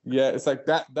 yeah, it's like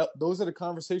that those are the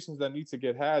conversations that need to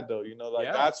get had, though.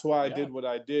 That's why I did what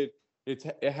I did.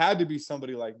 It had to be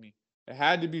somebody like me. It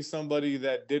had to be somebody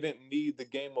that didn't need the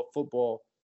game of football.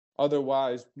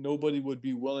 Otherwise, nobody would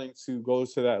be willing to go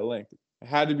to that length. It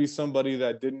had to be somebody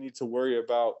that didn't need to worry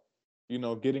about,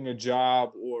 getting a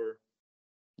job or,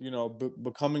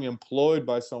 becoming employed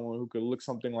by someone who could look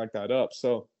something like that up.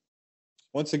 So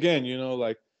once again,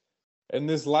 like in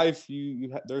this life,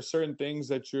 there's certain things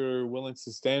that you're willing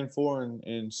to stand for,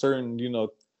 and certain,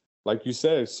 like you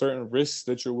said, certain risks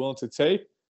that you're willing to take.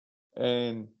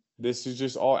 And this is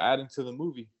just all adding to the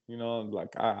movie,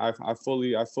 like I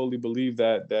fully believe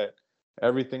that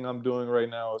everything I'm doing right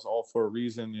now is all for a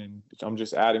reason, and I'm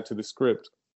just adding to the script.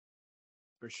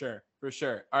 For sure.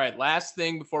 All right, last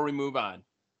thing before we move on.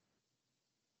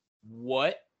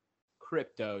 what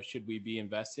crypto should we be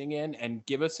investing in? And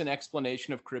give us an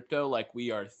explanation of crypto like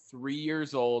we are 3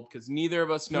 years old, because neither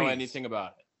of us know anything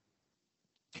about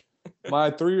it.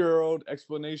 My 3-year-old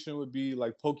explanation would be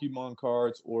like Pokemon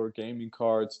cards or gaming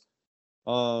cards.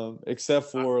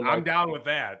 Except for I'm down with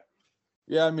that.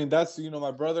 Yeah, I mean that's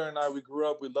my brother and I, we grew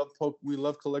up, we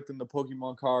love collecting the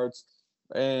Pokemon cards.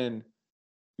 And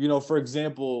for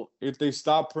example, if they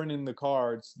stop printing the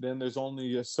cards, then there's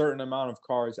only a certain amount of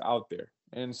cards out there.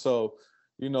 And so,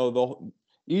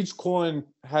 each coin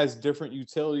has different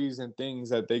utilities and things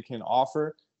that they can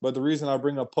offer. But the reason I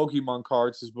bring up Pokemon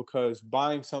cards is because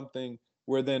buying something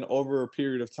where then over a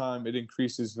period of time it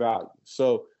increases value.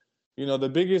 So, the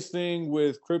biggest thing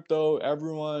with crypto,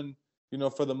 everyone,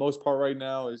 for the most part right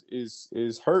now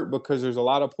is hurt because there's a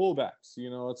lot of pullbacks.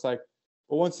 It's like,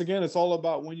 but once again, it's all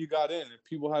about when you got in. If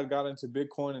people had got into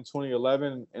Bitcoin in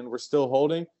 2011 and were still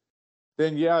holding,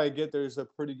 then yeah, I get there's a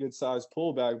pretty good size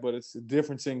pullback, but it's the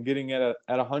difference in getting it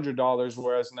at $100,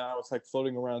 whereas now it's like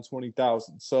floating around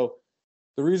 20,000. So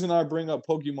the reason I bring up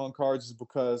Pokemon cards is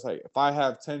because if I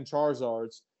have 10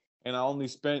 Charizards and I only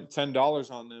spent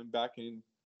 $10 on them back in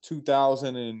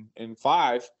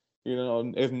 2005,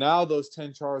 if now those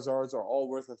 10 Charizards are all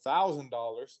worth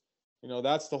 $1,000,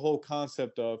 that's the whole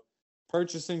concept of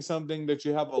purchasing something that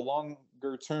you have a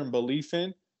longer term belief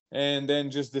in, and then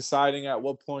just deciding at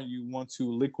what point you want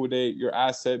to liquidate your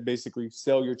asset, basically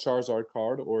sell your Charizard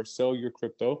card or sell your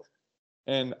crypto.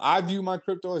 And I view my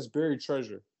crypto as buried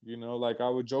treasure. Like I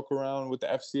would joke around with the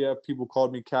FCF. People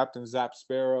called me Captain Zap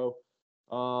Sparrow.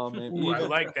 And Ooh, I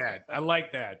like that. I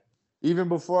like that. Even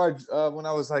before when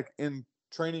I was like in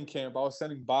training camp, I was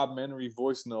sending Bob Menery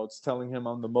voice notes telling him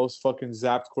I'm the most fucking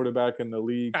zapped quarterback in the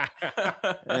league.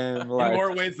 And like, in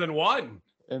more ways than one.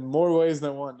 In more ways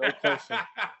than one, no question.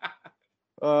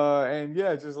 And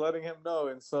yeah, just letting him know.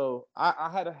 And so I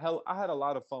had a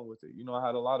lot of fun with it. I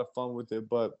had a lot of fun with it.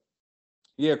 But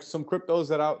yeah, some cryptos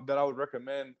that I would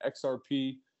recommend.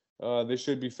 XRP. They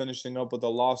should be finishing up with a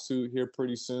lawsuit here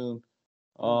pretty soon.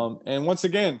 And once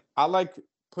again, I like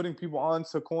putting people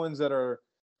onto coins that are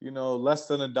less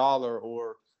than $1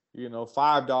 or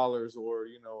 $5 or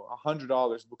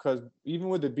 $100, because even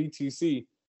with the BTC,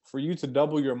 for you to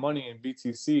double your money in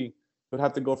BTC would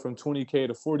have to go from 20K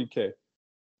to 40K.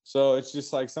 So it's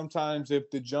just like sometimes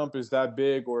if the jump is that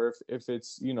big, or if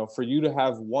it's for you to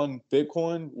have one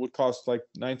Bitcoin would cost like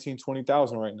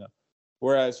 19,000-20,000 right now,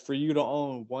 whereas for you to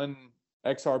own one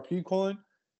XRP coin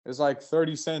is like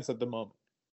 30 cents at the moment.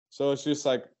 So it's just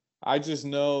like, I just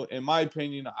know, in my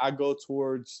opinion, I go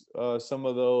towards some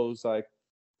of those, like,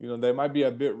 they might be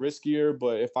a bit riskier,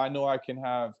 but if I know I can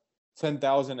have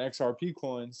 10,000 XRP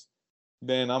coins,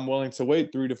 then I'm willing to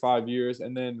wait 3 to 5 years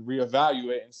and then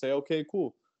reevaluate and say, okay,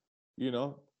 cool.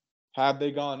 Have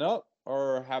they gone up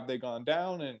or have they gone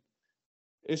down? And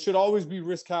it should always be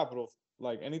risk capital.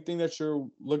 Like anything that you're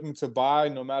looking to buy,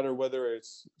 no matter whether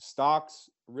it's stocks,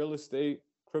 real estate,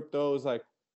 cryptos, like,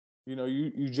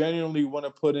 you genuinely want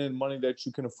to put in money that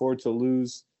you can afford to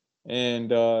lose, and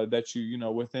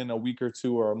that within a week or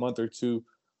two or a month or two,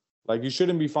 like you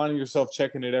shouldn't be finding yourself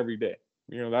checking it every day.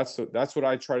 That's what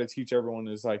I try to teach everyone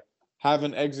is like, have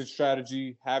an exit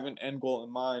strategy, have an end goal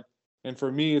in mind. And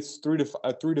for me, it's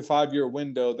a 3 to 5 year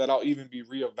window that I'll even be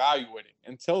reevaluating.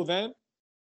 Until then,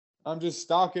 I'm just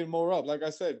stocking more up. Like I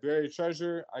said, buried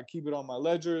treasure. I keep it on my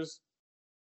ledgers.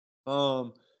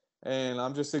 And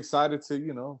I'm just excited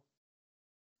to,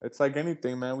 it's like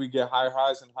anything, man. We get higher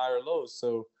highs and higher lows.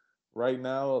 So right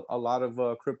now, a lot of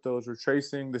cryptos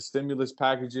retracing. The stimulus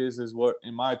packages is what,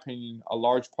 in my opinion, a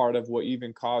large part of what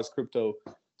even caused crypto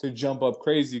to jump up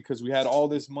crazy, because we had all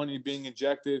this money being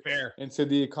injected into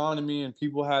the economy, and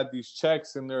people had these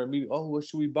checks and they're immediately, oh, what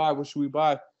should we buy? What should we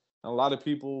buy? And a lot of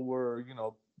people were,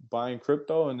 buying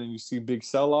crypto, and then you see big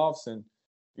sell-offs, and,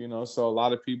 so a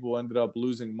lot of people ended up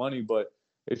losing money. But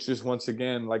it's just, once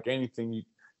again, like anything,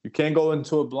 you can't go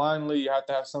into it blindly. You have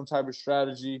to have some type of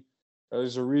strategy.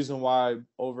 There's a reason why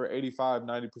over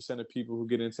 85-90% of people who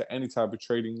get into any type of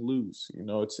trading lose.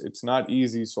 It's not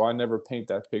easy, so I never paint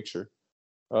that picture.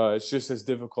 It's just as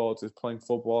difficult as playing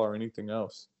football or anything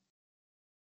else.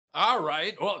 All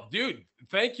right. Well, dude,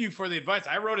 thank you for the advice.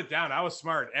 I wrote it down. I was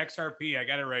smart. XRP, I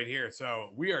got it right here. So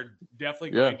we are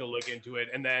definitely going to look into it,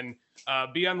 and then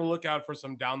be on the lookout for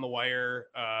some down the wire,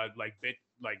 like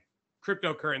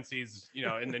cryptocurrencies,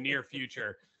 in the near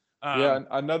future.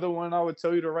 Another one I would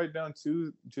tell you to write down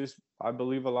too. Just, I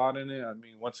believe a lot in it. I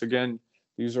mean, once again,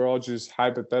 these are all just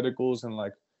hypotheticals and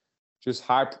like just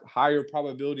higher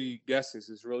probability guesses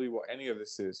is really what any of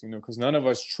this is, because none of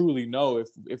us truly know.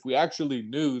 If we actually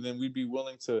knew, then we'd be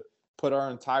willing to put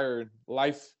our entire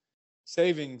life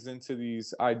savings into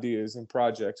these ideas and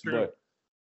projects. True.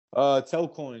 But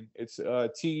Telcoin, it's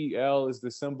TEL is the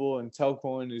symbol, and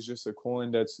Telcoin is just a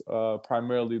coin that's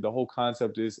primarily the whole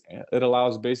concept is it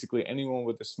allows basically anyone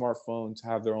with a smartphone to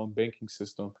have their own banking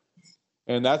system.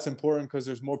 And that's important because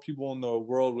there's more people in the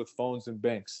world with phones than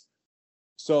banks.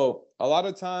 So a lot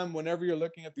of time, whenever you're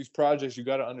looking at these projects, you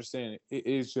got to understand it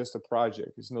is just a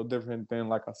project. It's no different than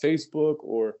like a Facebook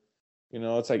or,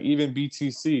 it's like even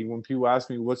BTC. When people ask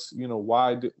me what's,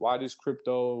 why does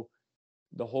crypto,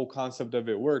 the whole concept of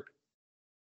it work?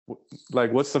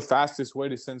 Like, what's the fastest way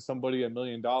to send somebody $1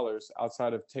 million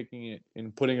outside of taking it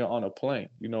and putting it on a plane?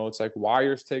 It's like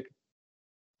wires could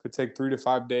take 3 to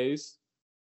 5 days,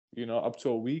 up to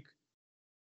a week.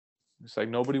 It's like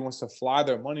nobody wants to fly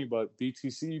their money, but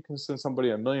BTC, you can send somebody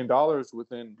 $1 million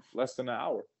within less than an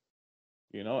hour,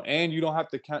 and you don't have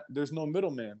to count. There's no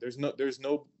middleman. There's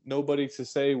nobody to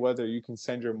say whether you can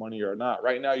send your money or not.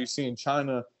 Right now, you see in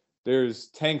China, there's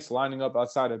tanks lining up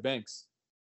outside of banks.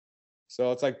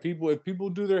 So it's like if people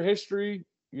do their history,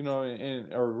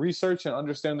 or research and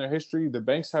understand their history, the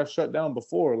banks have shut down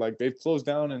before. Like they've closed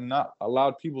down and not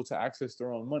allowed people to access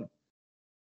their own money.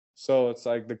 So it's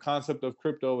like the concept of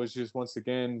crypto is just, once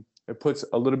again, it puts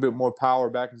a little bit more power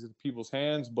back into people's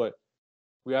hands, but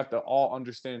we have to all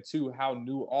understand too how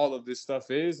new all of this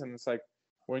stuff is. And it's like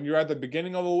when you're at the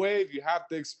beginning of a wave, you have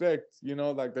to expect,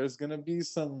 like there's going to be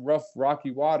some rough,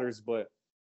 rocky waters, but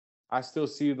I still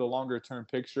see the longer term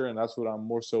picture, and that's what I'm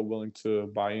more so willing to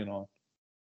buy in on.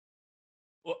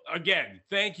 Well, again,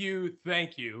 thank you.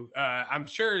 I'm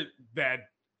sure that,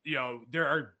 there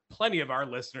are plenty of our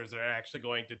listeners that are actually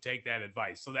going to take that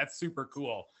advice. So that's super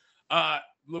cool.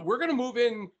 We're going to move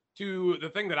into the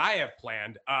thing that I have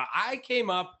planned. I came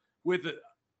up with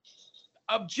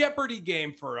a Jeopardy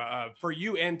game for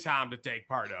you and Tom to take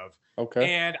part of.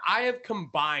 Okay. And I have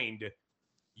combined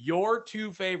your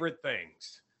two favorite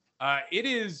things. It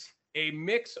is a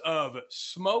mix of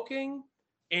smoking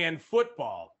and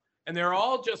football, and they're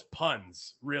all just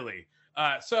puns, really.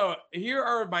 So here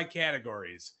are my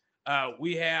categories.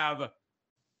 We have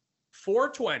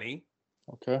 420,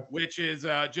 okay, which is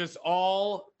just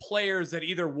all players that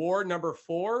either wore number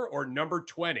 4 or number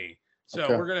 20. So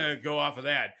okay. We're going to go off of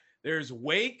that. There's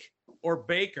Wake or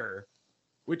Baker,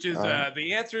 which is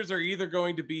the answers are either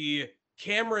going to be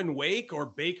Cameron Wake or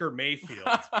Baker Mayfield.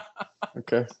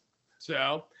 Okay.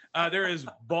 So there is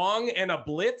Bong and a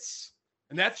Blitz,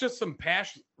 and that's just some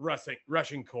pass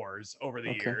rushing cores over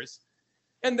the years.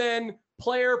 And then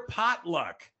player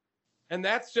potluck, and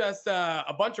that's just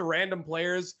a bunch of random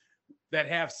players that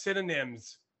have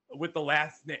synonyms with the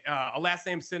last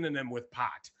name synonym with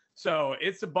pot. So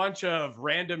it's a bunch of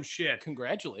random shit.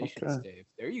 Congratulations, Dave.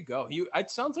 There you go. It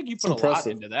sounds like you It's put impressive. a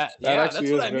lot into that. That Yeah, actually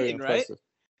that's what is I very mean, impressive. right?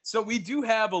 So we do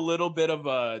have a little bit of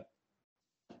a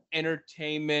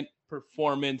entertainment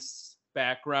performance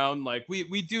background. Like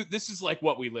we do, this is like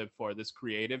what we live for, this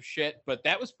creative shit. But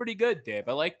that was pretty good, Dave.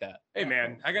 I like that. Hey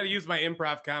man, I got to use my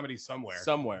improv comedy somewhere.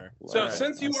 So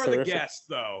Since you are the guest,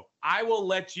 though, I will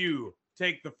let you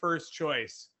take the first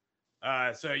choice.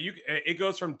 So it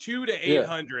goes from 2 to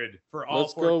 800 for all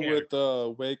Let's 4 go characters.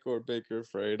 with Wake or Baker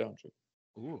for 800.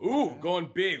 Ooh, going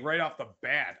big right off the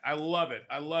bat. I love it.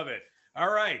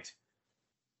 All right.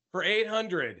 For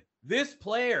 800, this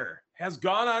player has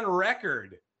gone on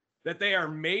record that they are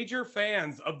major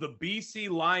fans of the BC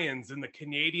Lions in the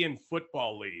Canadian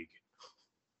Football League.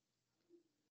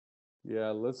 Yeah,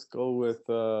 let's go with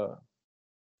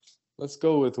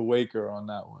Waker on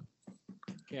that one.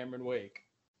 Cameron Wake.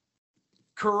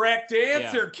 Correct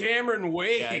answer, Cameron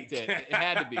Wake. Yeah, it did. It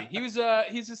had to be. He's a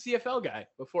CFL guy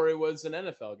before he was an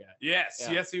NFL guy.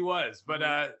 Yes, he was.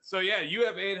 But so you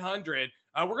have 800.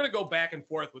 We're gonna go back and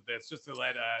forth with this just to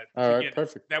let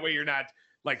perfect. That way you're not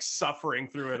like suffering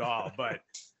through it all. But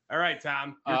all right,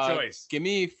 Tom, your choice. Give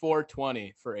me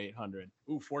 420 for 800.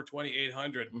 Ooh, 420,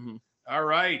 800. Mm-hmm. All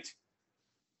right.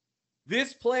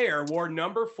 This player wore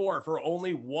number 4 for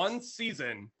only 1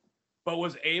 season, but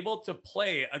was able to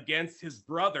play against his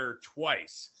brother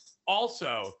twice.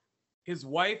 Also, his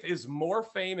wife is more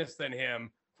famous than him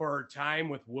for her time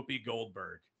with Whoopi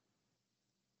Goldberg.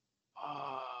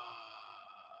 I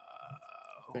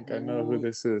think I know who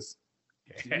this is.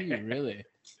 Do you really?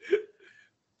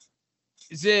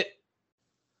 Is it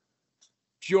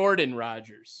Jordan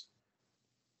Rodgers?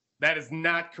 That is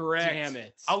not correct. Damn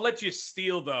it. I'll let you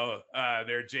steal, though,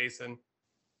 there, Jason.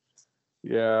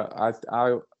 Yeah,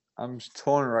 I'm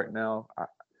torn right now.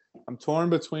 I'm torn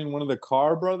between one of the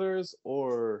Carr brothers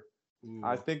or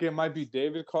I think it might be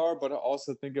David Carr, but I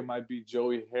also think it might be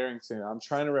Joey Harrington. I'm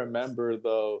trying to remember,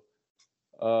 though,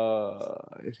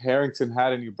 if Harrington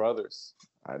had any brothers.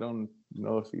 I don't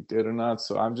know if he did or not,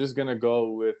 so I'm just gonna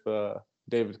go with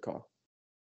David Carr.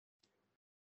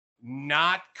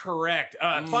 Not correct.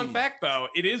 Fun fact, though,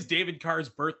 it is David Carr's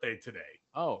birthday today.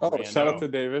 Oh, Oh, shout out to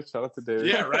David. Shout out to David.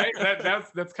 Yeah, right.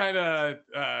 That's kind of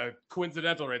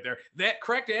coincidental right there. That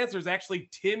correct answer is actually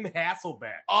Tim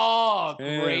Hasselbeck. Oh,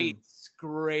 Tim.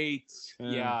 great.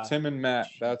 Yeah. Tim and Matt.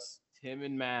 That's Tim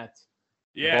and Matt.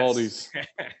 Yes. baldies.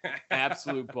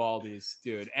 Absolute baldies,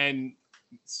 dude. And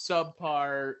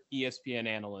subpar ESPN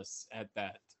analysts at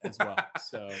that as well.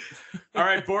 So, All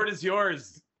right, board is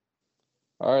yours.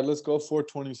 All right, let's go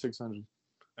 420, 600.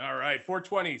 All right,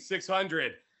 420,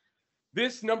 600.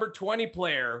 This number 20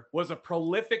 player was a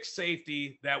prolific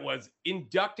safety that was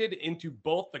inducted into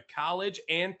both the College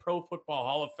and Pro Football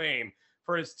Hall of Fame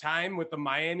for his time with the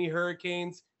Miami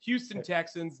Hurricanes, Houston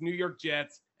Texans, New York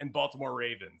Jets, and Baltimore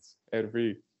Ravens. Ed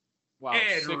Reed. wow,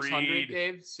 Ed 600, Reed.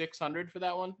 Dave? 600 for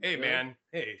that one? Hey, Really? man.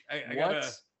 Hey, I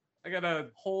What? gotta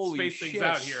Holy space things shit.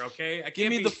 out here, okay? I can't Give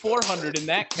me be... the 400 in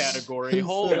that category. He said,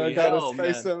 Holy I gotta hell,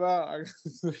 space man. him out.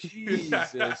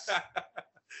 Jesus.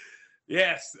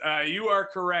 Yes, you are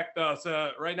correct, though.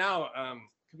 So right now,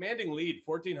 commanding lead,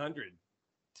 1,400.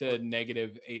 To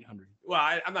negative 800. Well,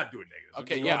 I'm not doing negative.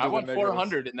 Okay, You yeah, wanna I do want the negatives.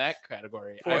 400 in that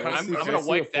category. Four I'm hundred. going to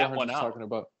wipe that one out. Talking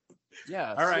about.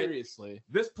 Yeah, All right. seriously.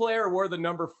 This player wore the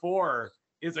number 4,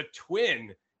 is a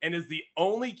twin, and is the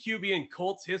only QB in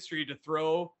Colts history to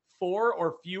throw 4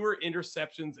 or fewer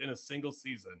interceptions in a single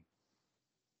season.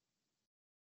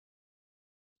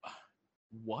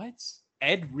 What?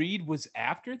 Ed Reed was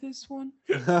after this one?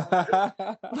 That's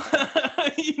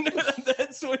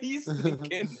what he's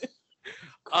thinking.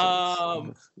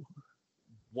 What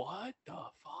the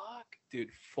fuck?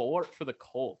 Dude, 4 for the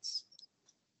Colts.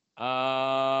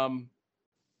 I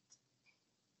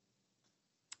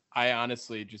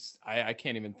honestly just I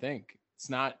can't even think. It's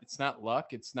not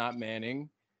Luck, it's not Manning.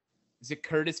 Is it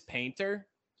Curtis Painter?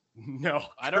 No,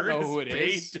 I don't know who it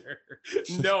is. Painter.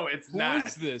 No, it's Who not.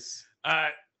 is this?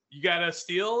 You got a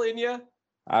steal in you?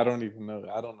 I don't even know.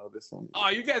 I don't know this one. Oh,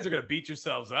 you guys are gonna beat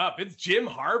yourselves up. It's Jim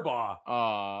Harbaugh.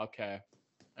 Oh, okay.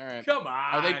 All right. Come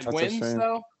on. Are they a twins shame.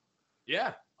 though?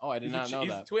 Yeah. Oh, I did not know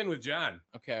He's that. a twin with John.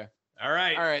 Okay. All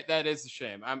right. All right, that is a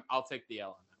shame. I'll take the L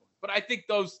on that one. But I think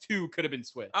those two could have been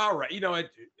switched. All right. You know what?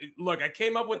 Look, I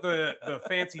came up with the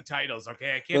fancy titles.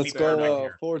 Okay, I can't Let's be perfect go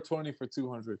here. 420 for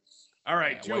 200. All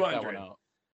right, Yeah, wipe that 200. one out.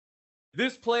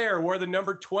 This player wore the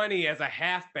number 20 as a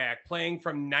halfback, playing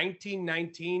from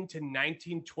 1919 to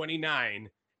 1929,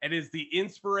 and is the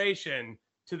inspiration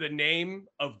to the name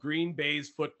of Green Bay's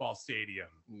football stadium.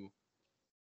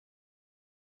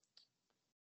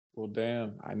 Well,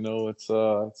 damn. I know it's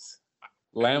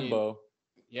Lambeau.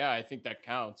 Yeah, I think that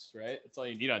counts, right? That's all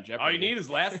you need on Jeopardy. All you need is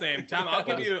last name. Tom, I'll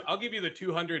give you the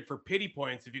 200 for pity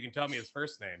points if you can tell me his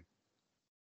first name.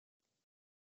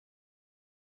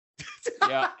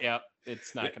 Yeah.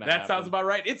 It's not gonna That happen. sounds about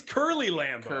right. It's Curly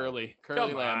Lambeau. Curly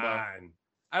Come Lambeau. on.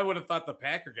 I would have thought the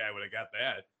Packer guy would have got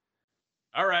that.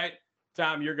 All right,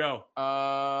 Tom, your go.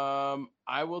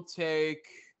 I will take.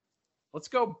 Let's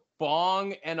go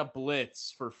Bong and a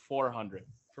Blitz for 400.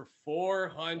 For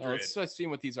 400. Let's see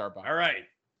what these are about. All right.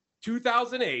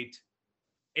 2008,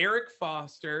 Eric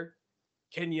Foster,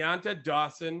 Kenyatta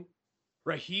Dawson,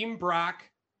 Raheem Brock,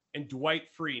 and Dwight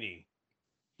Freeney.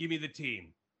 Give me the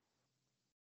team.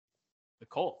 The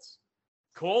Colts.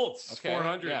 Colts, Okay,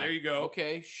 400. yeah. There you go.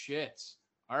 Okay, shit.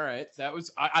 All right, that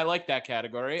was I like that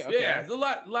category. Okay. Yeah, it's a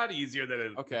lot easier than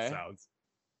it sounds.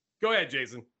 Go ahead,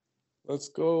 Jason. Let's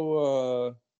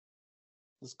go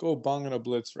Bong and a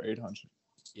Blitz for 800.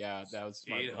 Yeah, that was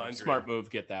smart. 800. Smart move.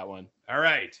 Get that one. All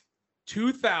right.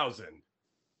 2000,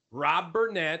 Rob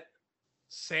Burnett,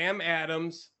 Sam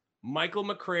Adams, Michael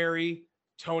McCrary,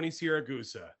 Tony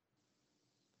Siragusa.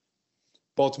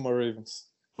 Baltimore Ravens.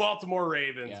 Baltimore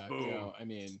Ravens. Yeah, Boom. you know, I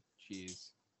mean, jeez.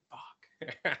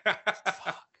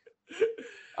 Fuck.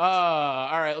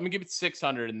 All right, let me give it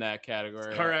 600 in that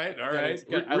category. All right. We're like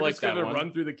just going that to one.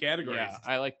 run through the categories. Yeah,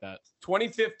 I like that.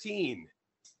 2015,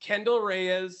 Kendall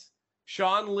Reyes,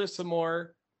 Sean Lissamore,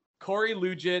 Corey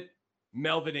Lugitt,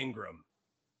 Melvin Ingram.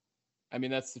 I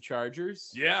mean, that's the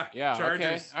Chargers. Yeah. Yeah.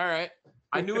 Chargers. Okay. All right.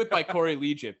 I knew it by Corey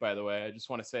Legit, by the way. I just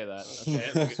want to say that.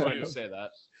 Okay. I just wanted to say that.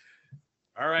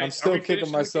 All right. I'm still Are we kicking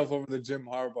finished myself over the Jim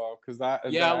Harbaugh because that.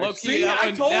 Yeah, that low See, key.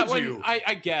 I told you.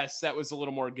 I guess that was a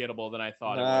little more gettable than I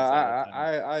thought it was.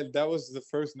 I that was the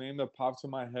first name that popped to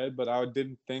my head, but I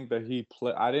didn't think that he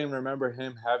played. I didn't remember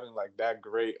him having like that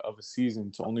great of a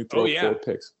season to only throw 4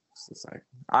 picks. It's like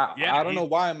I don't know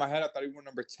why in my head I thought he wore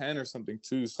number 10 or something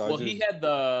too. So well, he had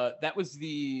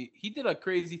he did a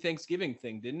crazy Thanksgiving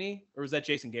thing, didn't he? Or was that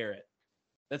Jason Garrett?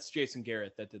 That's Jason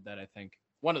Garrett that did that, I think.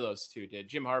 One of those two did.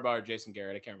 Jim Harbaugh or Jason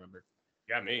Garrett. I can't remember.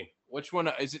 Got me. Which one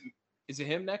is it? Is it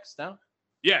him next now?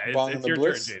 Yeah, Bong it's and the your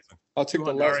Blitz? turn, Jason. I'll take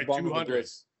the 200. last All right, bomb of the 200.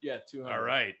 Blitz. Yeah, 200. All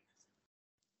right.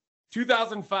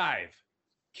 2005.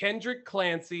 Kendrick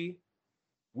Clancy,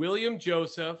 William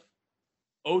Joseph,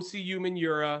 O.C.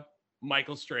 Umenyiora,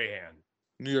 Michael Strahan.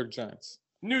 New York Giants.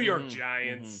 New York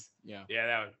Giants. Yeah.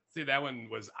 Yeah, that one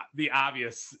was the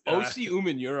obvious. O.C.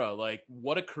 Umenyiora, like,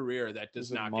 what a career that does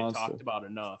He's a not get monster. talked about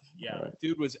enough. Yeah, Right.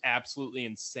 dude was absolutely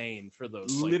insane for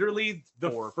those. Like, literally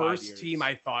the 4 or 5 first years. team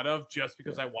I thought of just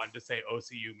because I wanted to say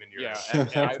O.C. Umenyiora. Yeah,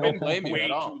 and I don't blame you way at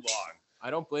too all. long. I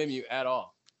don't blame you at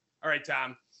all. All right,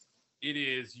 Tom. It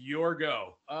is your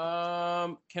go.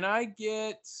 Can I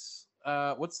get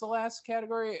what's the last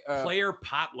category? Player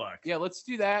potluck. Yeah, let's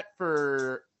do that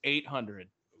for 800.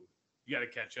 You got to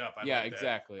catch up. I Yeah, like that.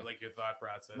 exactly. I like your thought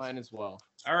process. Mine as well.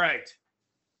 All right.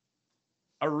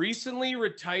 A recently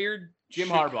retired Jim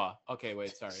Harbaugh. Okay,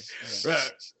 wait, sorry. Okay.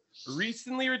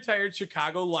 Recently retired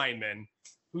Chicago lineman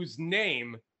whose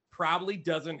name probably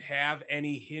doesn't have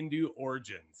any Hindu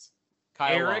origins.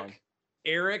 Kyle Long.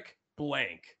 Eric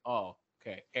blank. Oh,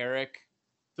 okay. Eric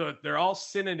So they're all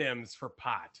synonyms for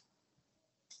pot.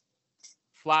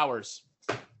 Flowers.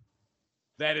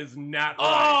 That is not right.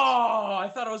 Oh, I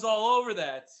thought I was all over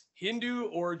that. Hindu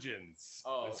origins.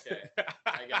 Oh, okay.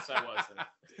 I guess I wasn't.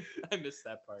 I missed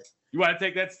that part. You want to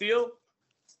take that steal?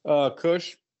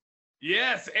 Kush.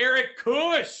 Yes, Eric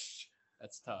Kush.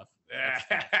 That's tough. That's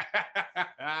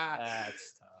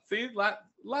That's tough. See,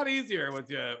 lot easier once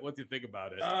you think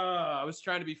about it. I was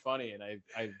trying to be funny and I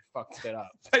fucked it up.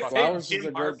 I Fucked think it Flowers is Jim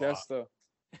a good Harbaugh. guess though. up.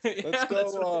 Yeah, Let's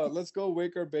that's what- go. Let's go.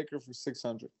 Waker Baker for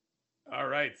 600. All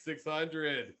right,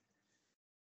 600.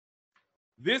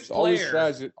 This It's always player,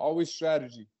 strategy. Always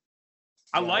strategy.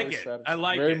 I Yeah, like always it. strategy. I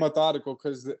like Very it. methodical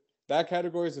because that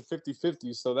category is a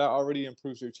 50-50, so that already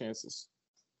improves your chances.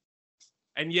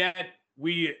 And yet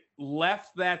we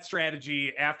left that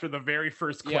strategy after the very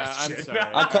first Yeah, question.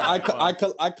 I'm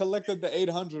sorry. I collected the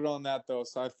 800 on that though,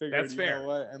 so I figured That's you fair. know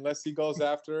what, unless he goes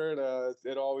after it,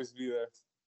 it'll always be there.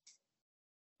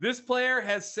 This player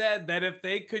has said that if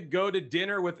they could go to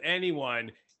dinner with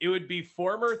anyone, it would be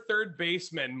former third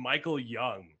baseman Michael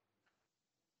Young.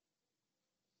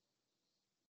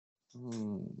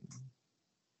 I'm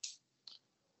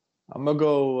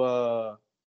gonna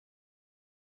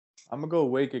go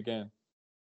Wake again.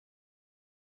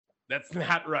 That's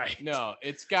not right. No,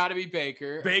 it's got to be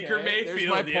Baker. Baker There's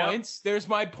Mayfield, my yeah. points. There's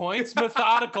my points.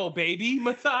 Methodical, baby.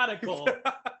 Methodical.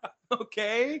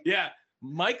 Okay. Yeah,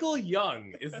 Michael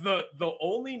Young is the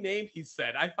only name he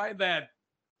said. I find that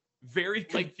very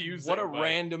confusing. What a but-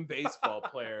 random baseball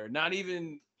player. Not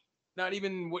even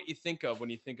what you think of when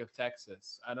you think of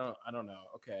Texas. I don't know.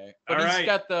 Okay. But All he's right.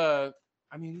 got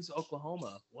he's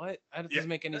Oklahoma. What? That doesn't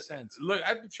make any sense. Look,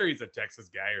 I'm sure he's a Texas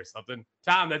guy or something.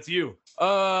 Tom, that's you.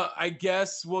 I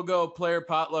guess we'll go player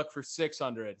potluck for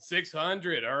 600.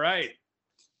 600. All right.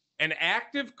 An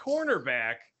active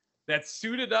cornerback that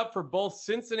suited up for both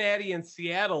Cincinnati and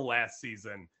Seattle last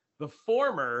season. The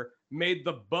former made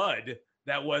the bud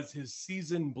that was his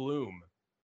season bloom.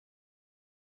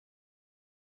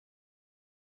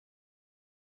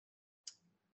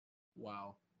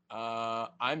 Wow.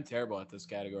 I'm terrible at this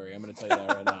category. I'm going to tell you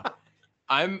that right now.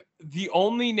 I'm the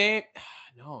only name.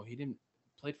 No, he didn't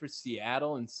played for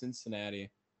Seattle and Cincinnati.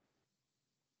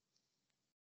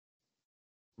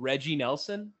 Reggie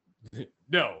Nelson?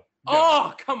 No.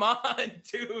 Oh, come on,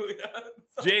 dude.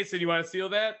 Jason, you want to steal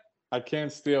that? I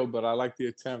can't steal, but I like the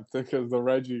attempt because the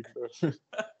Reggie.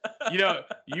 You know,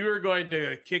 you are going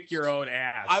to kick your own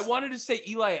ass. I wanted to say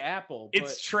Eli Apple. But...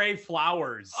 It's Trey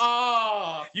Flowers.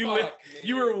 Oh, you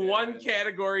you were one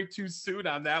category too soon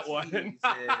on that one.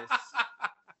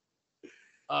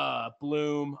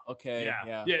 Bloom. Okay.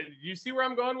 Yeah. You see where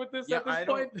I'm going with this at this I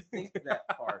point? don't think that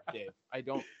far, Dave. I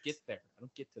don't get there. I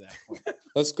don't get to that point.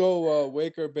 Let's go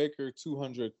Waker Baker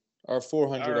 200 or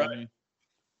 400. All right. I mean.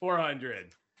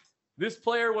 400. This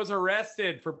player was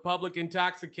arrested for public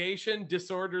intoxication,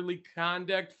 disorderly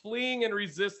conduct, fleeing and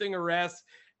resisting arrest,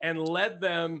 and led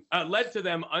to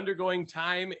them undergoing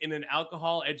time in an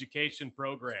alcohol education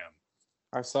program.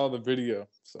 I saw the video,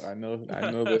 so I know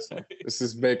this one. This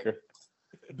is Baker.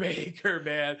 Baker,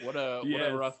 man. What a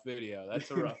Yes. rough video. That's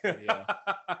a rough video.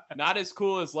 Not as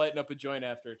cool as lighting up a joint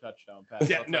after a touchdown pass.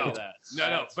 Yeah, I'll tell no. you that. No,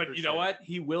 That's but for you know sure. what?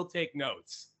 He will take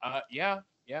notes.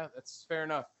 Yeah, that's fair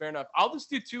enough. I'll just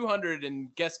do 200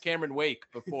 and guess Cameron Wake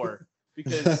before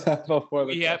because Before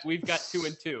the we've got 2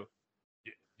 and 2.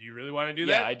 Do you really want to do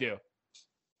Yeah, that? I do.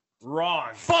 Wrong.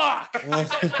 Fuck!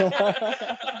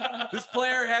 This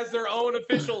player has their own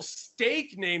official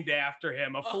steak named after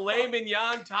him. A filet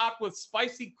mignon topped with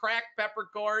spicy cracked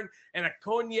peppercorn and a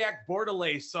cognac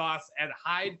bordelais sauce at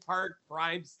Hyde Park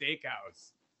Prime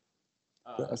Steakhouse.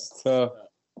 That's tough.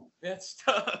 That's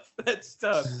tough. That's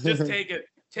tough. Just take it.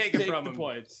 Take it from the him.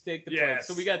 points. Take the Yes. points.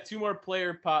 So we got 2 more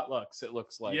player potlucks, it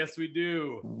looks like. Yes, we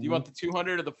do. Do you want the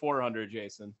 200 or the 400,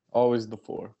 Jason? Always the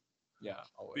 4. Yeah,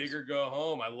 always. Bigger go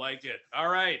home. I like it. All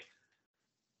right.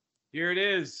 Here it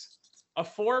is. A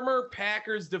former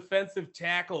Packers defensive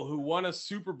tackle who won a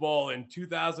Super Bowl in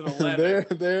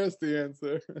 2011, There's the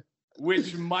answer.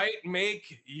 which might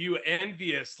make you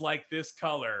envious like this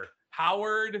color.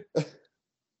 Howard.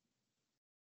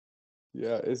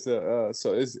 Yeah,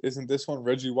 isn't this one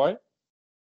Reggie White?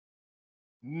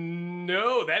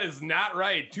 No, that is not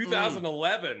right.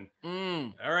 2011.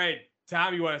 All right.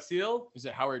 Tom, you want to seal? Is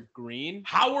it Howard Green?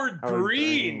 Howard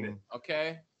Green.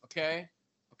 Okay.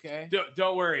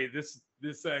 Don't worry. This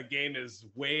game is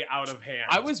way out of hand.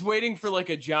 I was waiting for like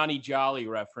a Johnny Jolly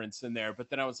reference in there, but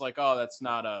then I was like, oh, that's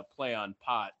not a play on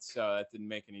pot, so that didn't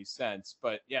make any sense.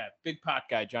 But yeah, big pot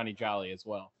guy, Johnny Jolly as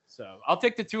well. So I'll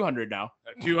take the 200 now.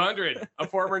 200. A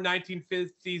former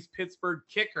 1950s Pittsburgh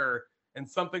kicker and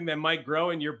something that might grow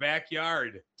in your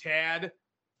backyard. Tad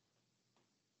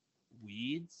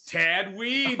Weeds? Tad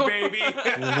Weed, baby.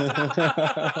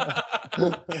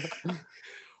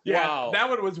 Yeah, Wow. that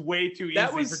one was way too easy.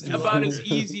 That was for about as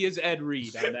easy as Ed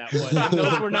Reed on that one. And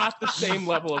those were not the same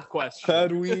level of question.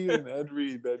 Ed Weed and Ed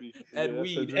Reed, baby. Ed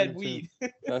Weed.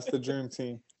 That's the dream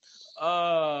team.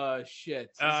 Oh,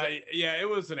 shit. Yeah, it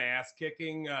was an ass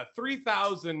kicking.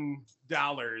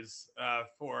 $3,000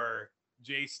 for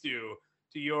J Stu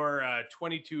to your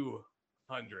 2,200.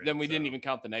 Then we didn't even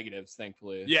count the negatives,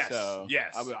 thankfully. Yes, So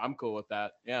yes. I'm cool with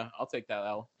that. Yeah, I'll take that, Al.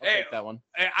 I'll Hey, take that one.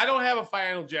 I don't have a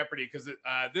Final Jeopardy because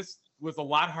this was a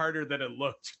lot harder than it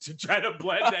looked to try to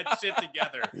blend that shit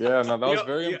together. Yeah, no, that was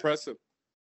very impressive.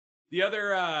 The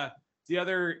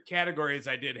other categories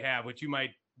I did have, which you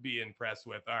might be impressed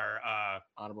with, are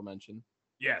Honorable mention.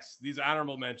 yes, these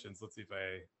honorable mentions. Let's see if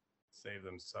I save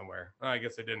them somewhere. Oh, I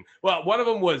guess I didn't. Well, one of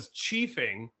them was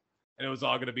chiefing, and it was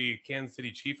all going to be Kansas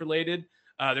City Chief related.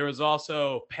 There was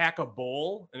also Pack a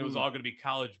Bowl, and it was all going to be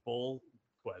college bowl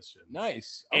questions.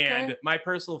 Nice. Okay. And my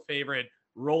personal favorite,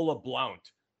 Roll a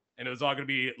Blount, and it was all going to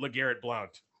be LeGarrette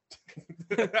Blount.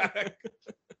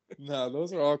 No,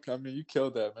 those are all. I mean, you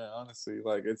killed that, man. Honestly,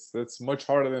 like it's much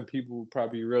harder than people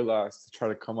probably realize to try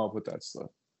to come up with that stuff.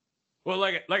 Well,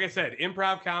 like I said,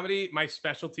 improv comedy, my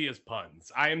specialty is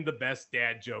puns. I am the best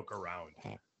dad joke around.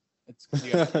 It's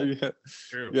yeah. Yeah,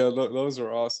 True. yeah, those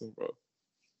are awesome, bro.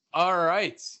 All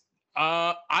right.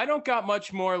 I don't got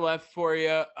much more left for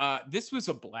you. This was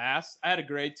a blast. I had a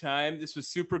great time. This was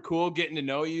super cool getting to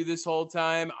know you this whole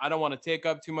time. I don't want to take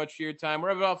up too much of your time.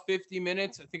 We're at about 50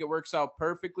 minutes. I think it works out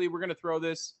perfectly. We're going to throw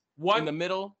this in the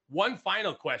middle. One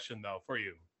final question, though, for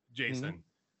you, Jason. Mm-hmm.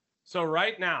 So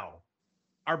right now,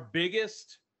 our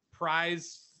biggest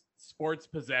prize sports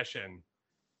possession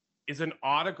is an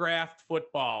autographed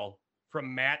football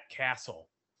from Matt Castle.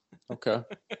 Okay.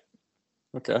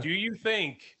 Okay. Do you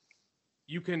think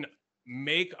you can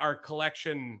make our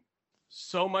collection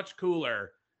so much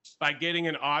cooler by getting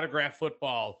an autographed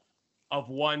football of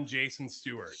one Jason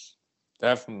Stewart?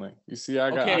 Definitely. You see, I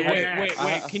got. Okay, I had-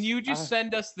 wait. Can you just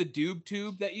send us the doob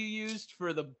tube that you used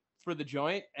for the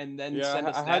joint and then send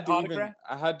us that autograph?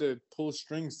 I had to pull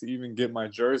strings to even get my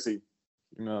jersey.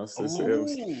 You know, so it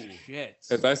was, Shit.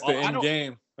 that's the Well, I end don't-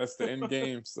 game. That's the end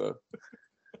game. So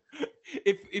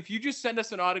If you just send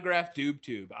us an autographed doob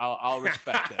tube, I'll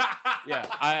respect it. Yeah,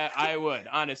 I would,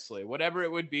 honestly. Whatever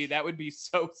it would be, that would be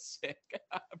so sick.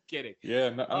 I'm kidding. yeah,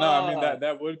 no, I mean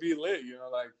that would be lit. You know,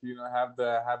 like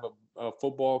have a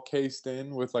football cased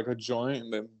in with like a joint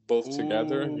and then both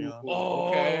together. You know? Oh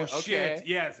Okay, shit! okay.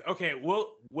 Yes. Okay.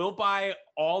 We'll buy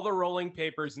all the rolling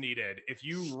papers needed if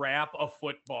you wrap a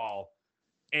football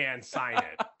and sign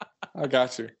it. I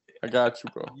got you,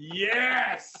 bro.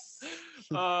 Yes.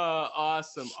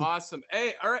 Awesome.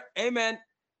 Hey, all right. Hey, man.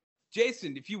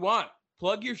 Jason, if you want,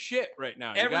 plug your shit right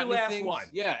now. You Every got last anything? one.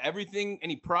 Yeah, everything,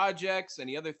 any projects,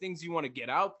 any other things you want to get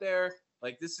out there.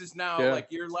 Like, this is now Yeah. like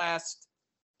your last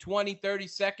 20, 30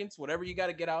 seconds. Whatever you got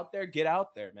to get out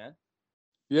there, man.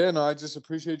 Yeah, no, I just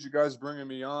appreciate you guys bringing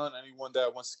me on. Anyone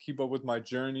that wants to keep up with my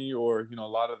journey or, a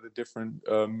lot of the different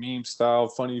meme style,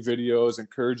 funny videos,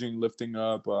 encouraging, lifting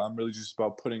up. I'm really just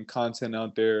about putting content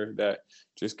out there that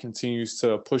just continues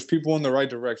to push people in the right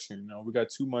direction. We got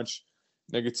too much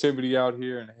negativity out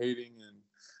here and hating and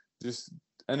just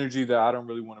energy that I don't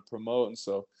really want to promote. And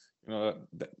so,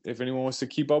 if anyone wants to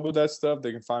keep up with that stuff,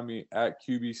 they can find me at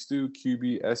QB Stew,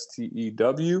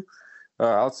 QBSTEW.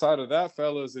 Outside of that,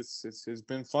 fellas, it's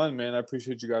been fun, man. I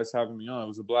appreciate you guys having me on. It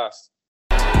was a blast.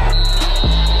 Smoking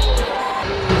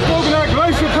that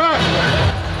glacier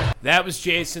pack. That was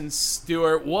Jason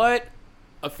Stewart. What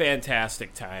a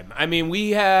fantastic time. I mean,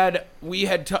 we had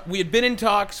been in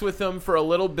talks with him for a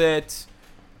little bit.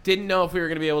 Didn't know if we were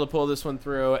going to be able to pull this one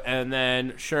through, and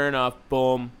then sure enough,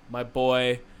 boom, my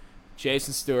boy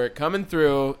Jason Stewart coming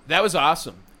through. That was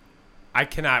awesome. I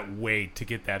cannot wait to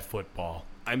get that football.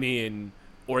 I mean,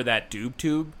 or that doob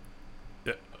tube.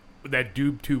 That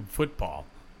doob tube football.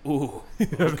 Ooh,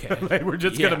 okay. Like, we're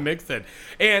just going to mix it.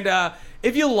 And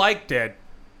if you liked it,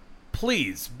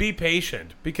 please be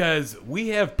patient, because we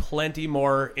have plenty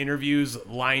more interviews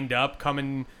lined up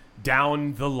coming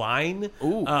down the line.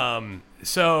 Ooh.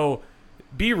 So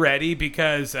be ready,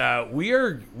 because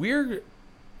we're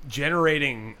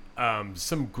generating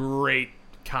some great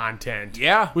content.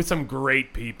 Yeah. With some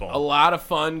great people. A lot of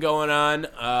fun going on.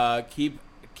 Keep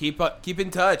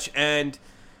in touch, and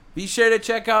be sure to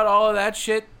check out all of that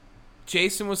shit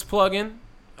Jason was plugging.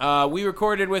 We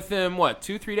recorded with him,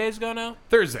 2-3 days ago now?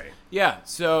 Thursday. Yeah,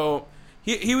 so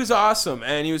he was awesome,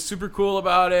 and he was super cool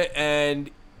about it,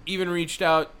 and even reached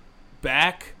out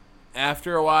back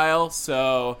after a while.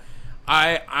 So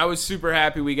I was super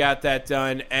happy we got that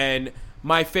done. And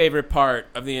my favorite part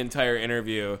of the entire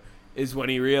interview is when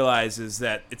he realizes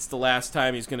that it's the last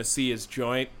time he's going to see his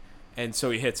joint, and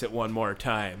so he hits it one more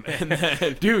time. And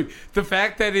then, dude, the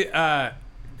fact that it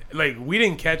we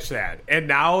didn't catch that, and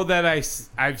now that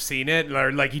I've seen it,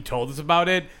 or like he told us about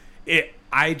it,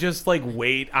 I just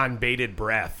wait on bated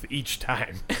breath each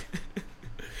time.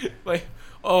 Like,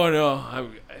 oh no,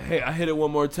 I hit it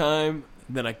one more time,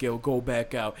 and then I go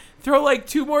back out, throw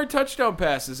 2 more touchdown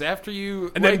passes after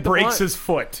you, and then breaks his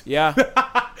foot. Yeah.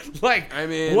 I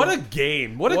mean, what a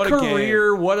game, what a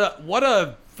career, what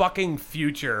a fucking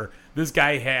future this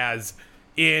guy has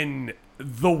in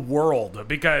the world,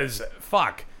 because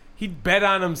fuck, he bet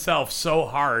on himself so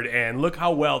hard, and look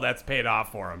how well that's paid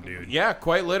off for him, dude. Yeah,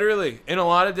 quite literally, in a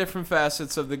lot of different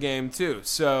facets of the game too.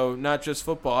 So not just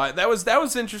football. That was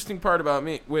the interesting part about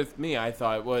me. I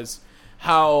thought, was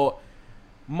how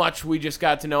much we just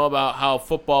got to know about how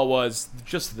football was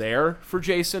just there for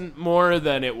Jason more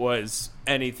than it was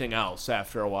anything else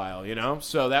after a while,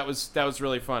 So that was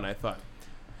really fun, I thought.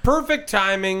 Perfect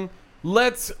timing.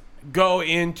 Let's go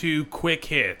into quick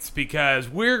hits, because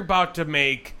we're about to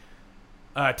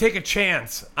take a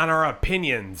chance on our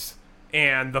opinions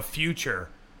and the future,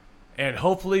 and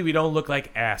hopefully we don't look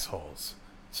like assholes.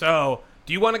 So,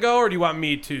 do you want to go, or do you want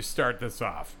me to start this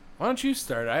off? Why don't you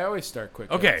start? I always start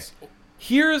quick hits. Okay,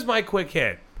 here's my quick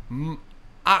hit.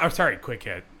 Quick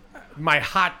hit. My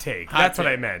hot take. That's what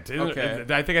I meant. Okay.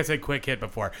 I think I said quick hit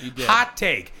before. You did. Hot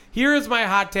take. Here is my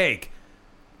hot take.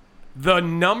 The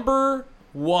number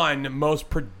one most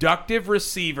productive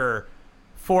receiver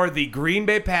for the Green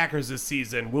Bay Packers this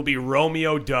season will be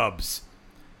Romeo Doubs.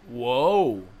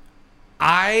 Whoa.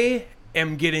 I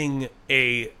am getting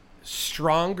a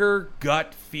stronger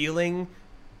gut feeling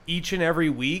each and every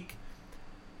week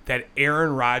that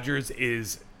Aaron Rodgers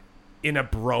is in a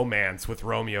bromance with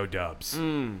Romeo Doubs.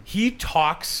 He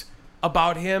talks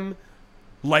about him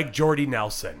like Jordy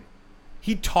Nelson.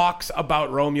 He talks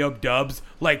about Romeo Doubs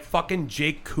like fucking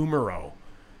Jake Kummerow.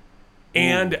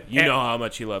 And you know how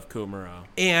much you love Kummerow.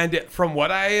 And from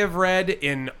what I have read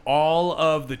in all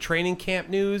of the training camp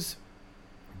news,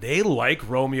 they like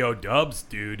Romeo Doubs,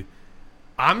 dude.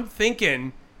 I'm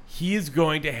thinking he's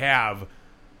going to have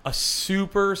a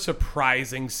super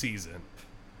surprising season.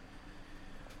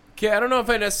 Okay, I don't know if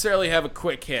I necessarily have a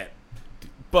quick hit,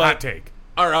 but hot take.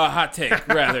 Or a hot take,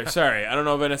 rather. Sorry, I don't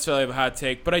know if I necessarily have a hot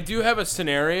take, but I do have a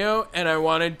scenario, and I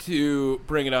wanted to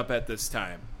bring it up at this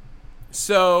time.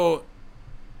 So,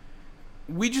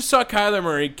 we just saw Kyler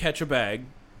Murray catch a bag.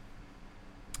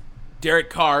 Derek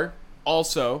Carr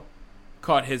also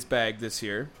caught his bag this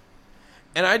year.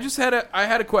 And I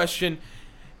had a question.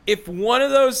 If one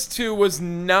of those two was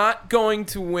not going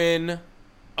to win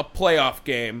a playoff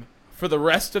game for the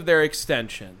rest of their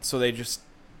extension, so they just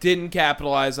didn't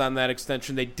capitalize on that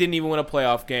extension, they didn't even win a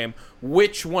playoff game,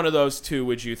 which one of those two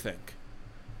would you think?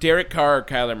 Derek Carr or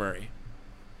Kyler Murray?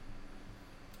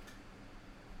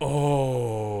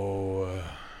 Oh.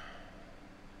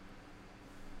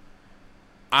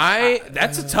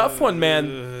 That's a tough one,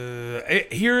 man.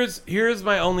 Here's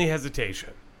my only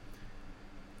hesitation.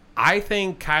 I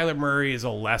think Kyler Murray is a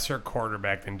lesser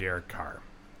quarterback than Derek Carr.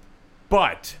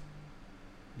 But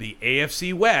the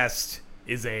AFC West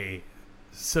is a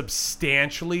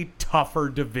substantially tougher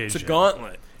division. It's a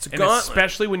gauntlet. It's a and gauntlet.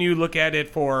 especially when you look at it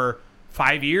for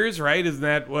 5 years, right? Isn't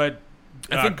that what?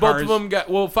 I think both of them got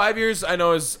 5 years. I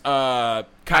know is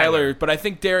Kyler, but I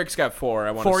think Derek's got 4.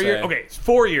 I want to say 4 years. Okay, it's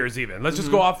 4 years even. Let's just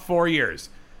go off 4 years.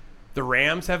 The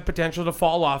Rams have potential to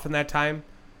fall off in that time.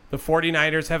 The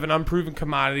 49ers have an unproven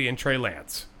commodity in Trey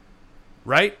Lance,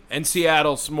 right? And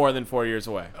Seattle's more than 4 years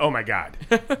away. Oh my God!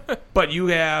 But you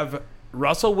have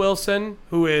Russell Wilson,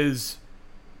 who is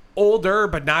older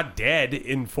but not dead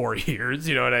in 4 years.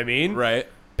 You know what I mean? Right.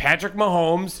 Patrick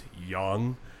Mahomes,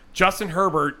 young. Justin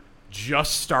Herbert,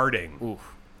 just starting.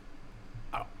 Oof.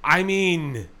 I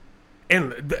mean,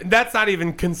 and that's not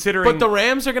even considering. But the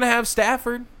Rams are going to have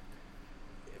Stafford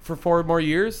for 4 more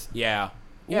years. Yeah.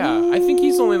 I think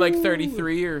he's only like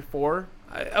 33 or 4.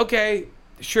 Okay,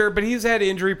 sure, but he's had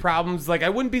injury problems. Like, I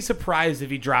wouldn't be surprised if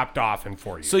he dropped off in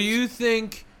 4 years. So you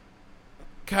think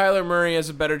Kyler Murray has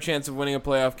a better chance of winning a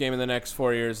playoff game in the next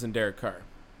 4 years than Derek Carr?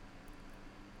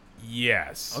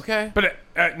 Yes. Okay. But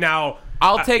now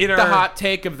I'll take the our hot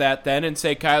take of that then and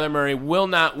say Kyler Murray will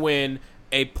not win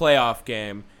a playoff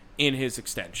game in his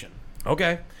extension.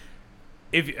 Okay.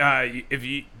 If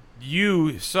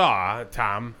you saw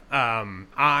Tom on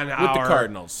with the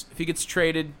Cardinals, if he gets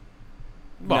traded,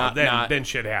 well, then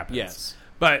shit happens. Yes.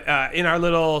 But in our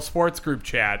little sports group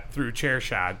chat through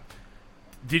Chairshot,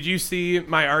 did you see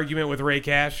my argument with Ray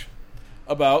Cash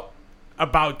about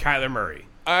Kyler Murray?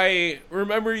 I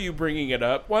remember you bringing it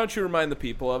up. Why don't you remind the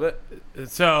people of it?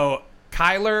 So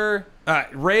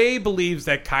Ray believes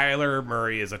that Kyler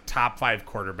Murray is a top 5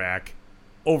 quarterback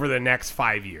over the next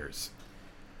 5 years.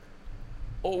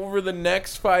 Over the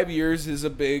next 5 years is a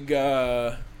big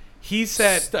he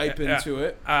said stipend to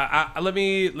it. Let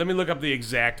me look up the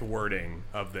exact wording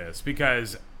of this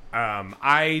because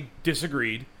I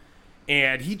disagreed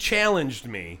and he challenged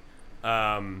me.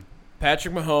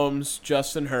 Patrick Mahomes,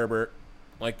 Justin Herbert.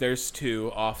 Like, there's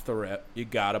 2 off the rip. You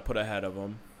got to put ahead of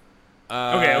them.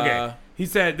 Okay. He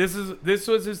said this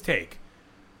was his take.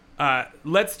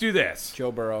 Let's do this.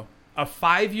 Joe Burrow. A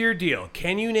 5-year deal.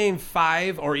 Can you name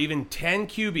 5 or even 10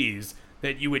 QBs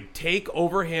that you would take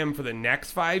over him for the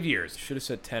next 5 years? Should have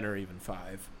said 10 or even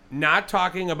 5. Not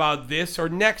talking about this or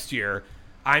next year.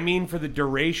 I mean for the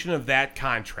duration of that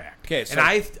contract. Okay, so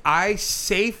and I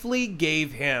safely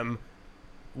gave him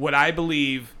what I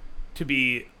believe to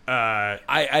be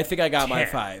I think I got 10, my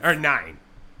 5 or 9.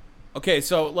 Okay,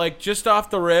 so like just off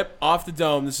the rip, off the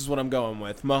dome, this is what I'm going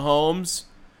with: Mahomes,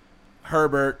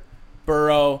 Herbert,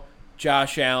 Burrow,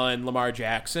 Josh Allen, Lamar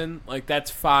Jackson. Like that's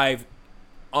 5.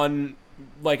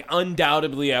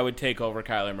 Undoubtedly, I would take over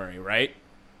Kyler Murray. Right?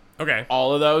 Okay.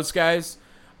 All of those guys.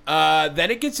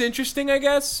 Then it gets interesting, I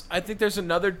guess. I think there's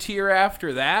another tier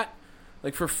after that.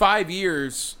 Like for 5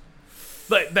 years.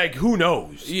 Like who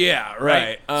knows? Yeah,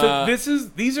 right. So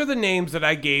these are the names that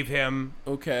I gave him.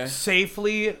 Okay.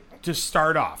 Safely to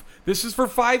start off. This is for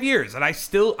 5 years, and I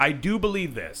do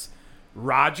believe this.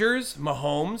 Rodgers,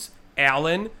 Mahomes,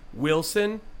 Allen,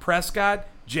 Wilson, Prescott,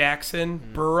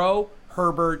 Jackson, Burrow,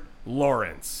 Herbert,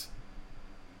 Lawrence.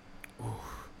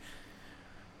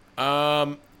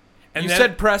 And you then-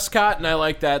 said Prescott, and I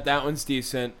like that. That one's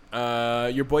decent.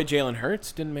 Your boy Jalen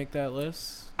Hurts didn't make that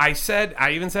list. I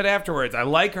even said afterwards, I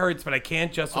like Hurts, but I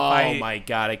can't justify. Oh my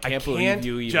God, I can't believe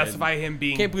you even justify him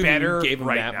being can't believe better you gave him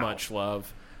right that now. much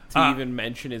love to even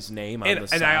mention his name on the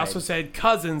side. And I also said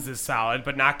Cousins is solid,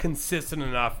 but not consistent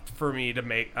enough for me to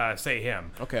make say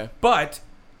him. Okay. But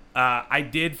I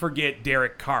did forget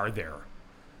Derek Carr there.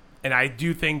 And I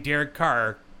do think Derek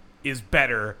Carr is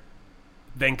better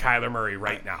than Kyler Murray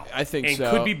right now. I think and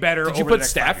so. Could be better. Did you over the put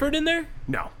next 5 Stafford years. in there?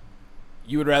 No.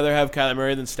 You would rather have Kyler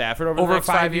Murray than Stafford over the Over next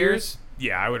 5 years?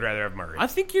 Yeah, I would rather have Murray. I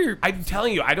think you're... I'm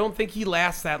telling you, I don't think he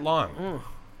lasts that long.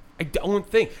 I don't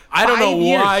think. I don't know 5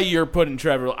 years. why you're putting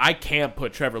Trevor... I can't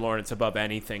put Trevor Lawrence above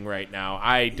anything right now.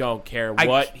 I don't care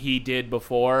what he did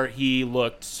before. He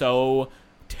looked so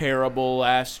terrible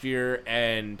last year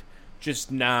and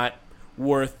just not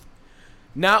worth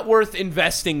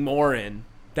investing more in.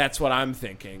 That's what I'm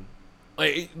thinking.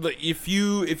 Like if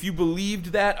you believed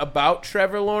that about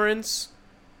Trevor Lawrence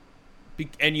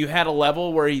and you had a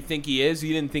level where you think he is,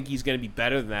 you didn't think he's going to be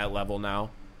better than that level now.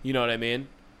 You know what I mean?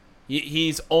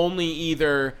 He's only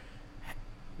either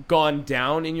gone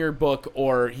down in your book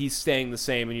or he's staying the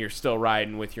same and you're still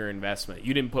riding with your investment.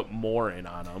 You didn't put more in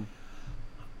on him.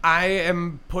 I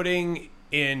am putting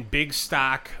in big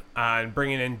stock on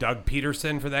bringing in Doug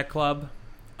Peterson for that club.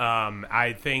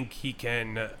 I think he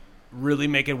can really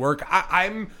make it work.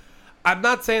 I'm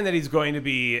not saying that he's going to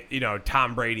be,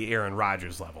 Tom Brady, Aaron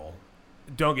Rodgers level.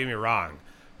 Don't get me wrong.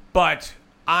 But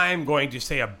I'm going to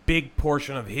say a big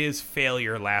portion of his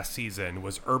failure last season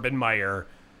was Urban Meyer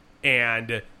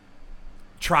and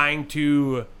trying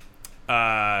to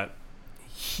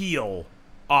heal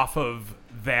off of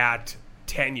that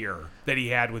tenure that he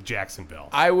had with Jacksonville.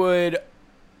 I would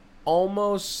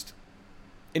almost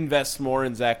invest more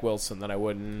in Zach Wilson than I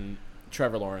would in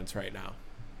Trevor Lawrence right now.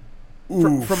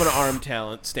 From an arm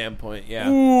talent standpoint, yeah.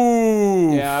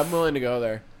 Ooh. Yeah, I'm willing to go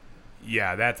there.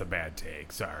 Yeah, that's a bad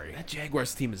take. Sorry. That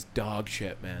Jaguars team is dog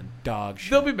shit, man. Dog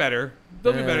shit. They'll be better.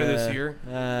 They'll be better this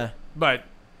year. But,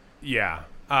 yeah.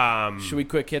 Should we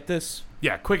quick hit this?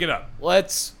 Yeah, quick it up.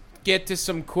 Let's get to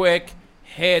some quick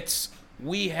hits.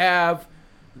 We have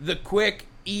the quick,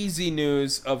 easy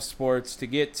news of sports to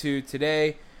get to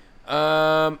today.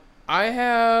 I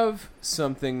have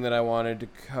something that I wanted to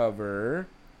cover,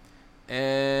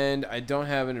 and I don't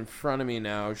have it in front of me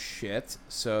now. Shit.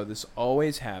 So this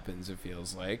always happens, it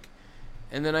feels like.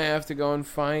 And then I have to go and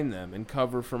find them and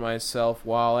cover for myself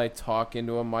while I talk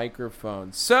into a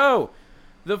microphone. So,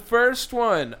 the first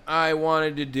one I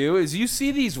wanted to do is, you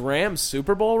see these Rams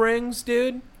Super Bowl rings,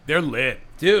 dude? They're lit.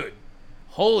 Dude,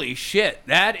 holy shit.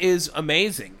 That is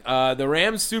amazing. The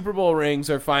Rams Super Bowl rings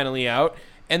are finally out,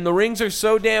 and the rings are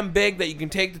so damn big that you can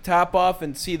take the top off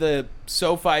and see the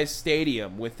SoFi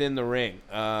Stadium within the ring.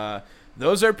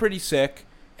 Those are pretty sick,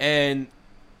 and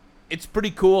it's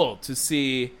pretty cool to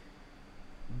see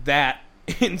that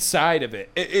inside of it.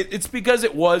 It's because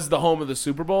it was the home of the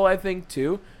Super Bowl, I think,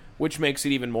 too, which makes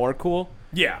it even more cool.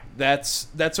 Yeah. That's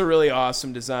a really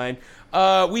awesome design.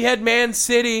 We had Man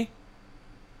City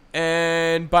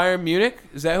and Bayern Munich.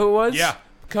 Is that who it was? Yeah.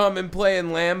 Come and play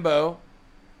in Lambeau.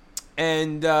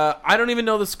 And I don't even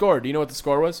know the score. Do you know what the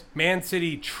score was? Man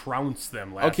City trounced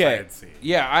them last I had seen.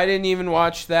 Yeah, I didn't even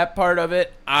watch that part of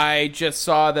it. I just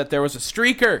saw that there was a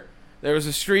streaker. There was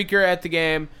a streaker at the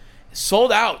game.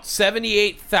 Sold out,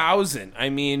 78,000. I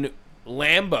mean,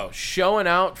 Lambeau showing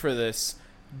out for this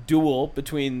duel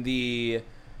between the,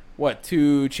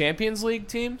 two Champions League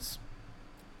teams?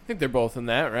 I think they're both in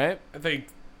that, right? I think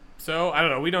so. I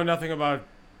don't know. We know nothing about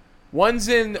One's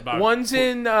in the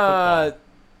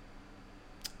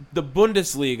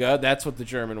Bundesliga. That's what the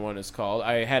German one is called.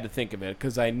 I had to think of it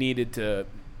because I needed to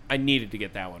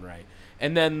get that one right.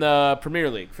 And then the Premier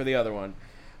League for the other one.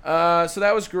 So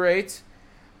that was great.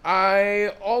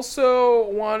 I also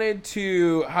wanted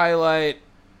to highlight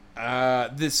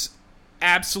this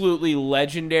absolutely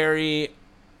legendary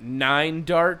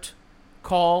 9-dart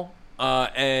call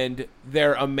and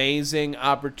their amazing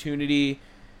opportunity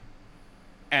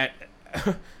at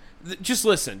just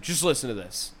listen to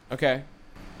this, okay?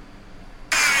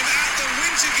 At the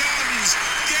Winter Gardens,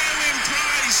 Gerwin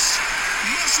Price,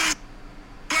 Muscle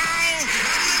Bow, and the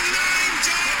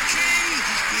 9-dart king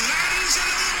lands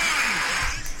another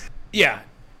one. Yeah,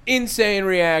 insane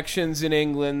reactions in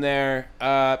England there.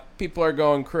 People are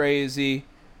going crazy.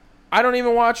 I don't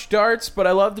even watch darts, but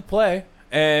I love to play.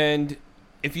 And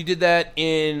if you did that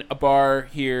in a bar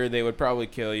here, they would probably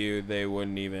kill you. They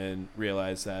wouldn't even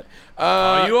realize that.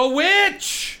 Are you a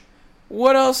witch?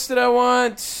 What else did I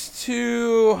want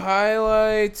to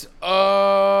highlight?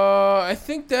 I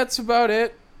think that's about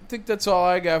it. I think that's all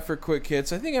I got for quick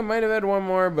hits. I think I might have had one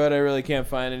more, but I really can't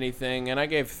find anything. And I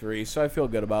gave 3, so I feel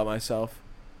good about myself.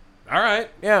 All right.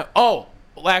 Yeah. Oh,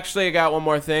 well, actually, I got one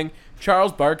more thing.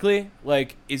 Charles Barkley,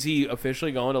 is he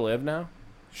officially going to live now?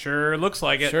 Sure looks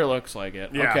like it. Sure looks like it.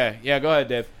 Yeah. Okay. Yeah, go ahead,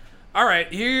 Dave. All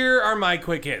right, here are my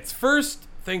quick hits. First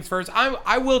things first,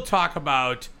 I will talk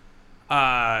about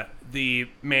the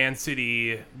Man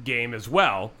City game as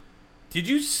well. Did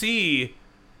you see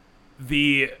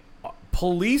the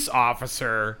police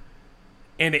officer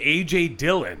and A.J.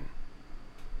 Dillon?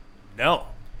 No.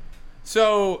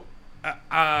 So,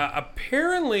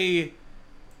 apparently,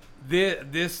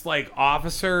 this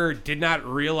officer did not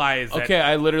realize that... Okay,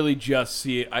 I literally just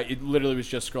see it. It literally was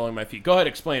just scrolling my feed. Go ahead,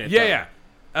 explain it. Yeah.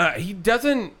 He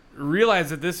doesn't realize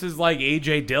that this is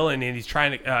A.J. Dillon, and he's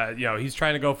trying to, he's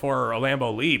trying to go for a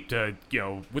Lambeau leap to,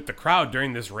 with the crowd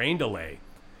during this rain delay.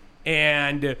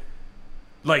 And,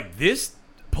 this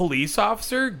police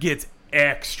officer gets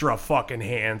extra fucking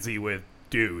handsy with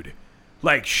dude.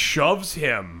 Shoves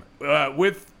him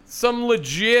with some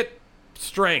legit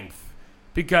strength.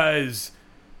 Because,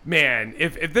 man,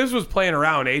 if this was playing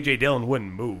around, A.J. Dillon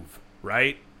wouldn't move,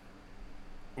 right?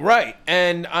 Right.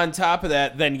 And on top of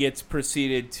that, then gets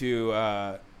proceeded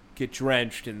to get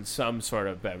drenched in some sort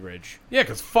of beverage. Yeah,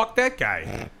 because fuck that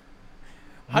guy.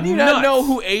 How do you not know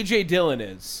who A.J. Dillon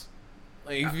is?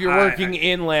 If you're working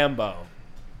in Lambeau.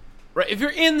 Right. If you're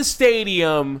in the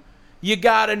stadium, you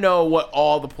got to know what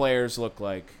all the players look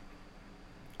like.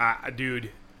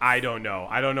 Dude, I don't know.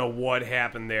 I don't know what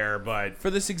happened there, but... For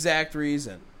this exact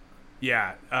reason.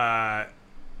 Yeah.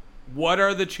 What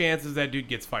are the chances that dude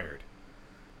gets fired?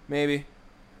 Maybe.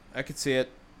 I could see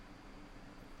it.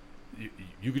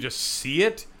 You could just see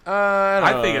it?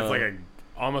 I think it's like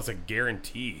almost a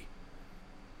guarantee.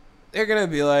 They're going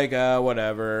to be like,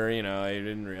 whatever, you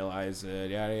didn't realize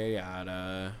it, yada, yada,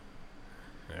 yada.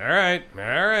 All right.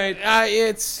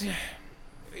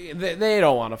 They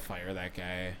don't want to fire that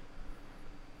guy.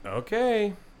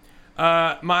 Okay.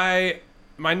 My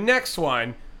next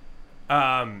one,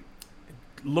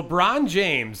 LeBron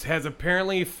James has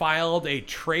apparently filed a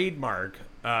trademark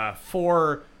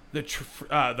for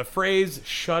the phrase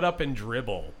 "shut up and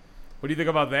dribble." What do you think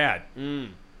about that?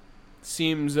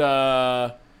 Seems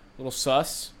a little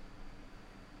sus.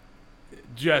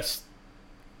 Just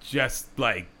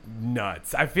like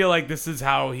nuts. I feel like this is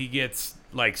how he gets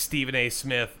like Stephen A.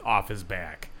 Smith off his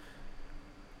back.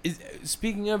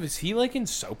 Speaking of, is he like in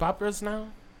soap operas now?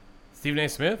 Stephen A.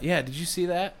 Smith? Yeah, did you see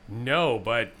that? No,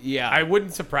 but yeah, I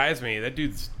wouldn't surprise me. That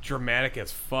dude's dramatic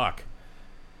as fuck.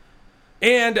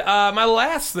 And my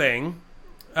last thing,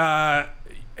 have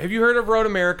you heard of Road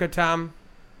America, Tom?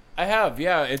 I have,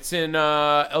 yeah. It's in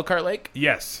Elkhart Lake?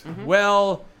 Yes. Mm-hmm.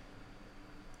 Well,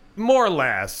 more or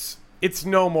less, it's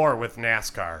no more with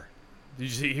NASCAR.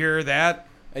 Did you hear that?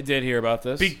 I did hear about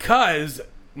this. Because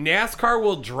NASCAR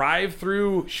will drive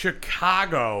through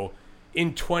Chicago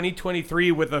in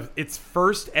 2023 with its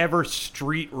first ever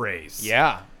street race.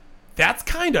 Yeah. That's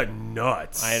kind of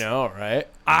nuts. I know, right?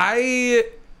 I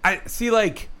see,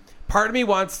 like, part of me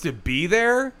wants to be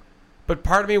there, but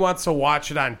part of me wants to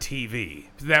watch it on TV.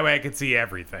 That way I can see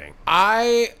everything.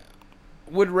 I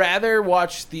would rather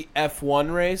watch the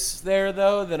F1 race there,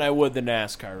 though, than I would the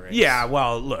NASCAR race. Yeah,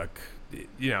 well, look,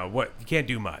 what? You can't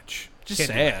do much. Just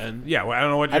saying. Yeah, well, I don't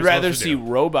know what you're I'd rather supposed to see do.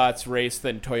 robots race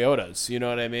than Toyotas. You know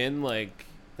what I mean? Like,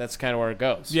 that's kind of where it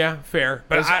goes. Yeah, fair.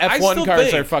 But F1 still cars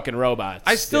think, are fucking robots.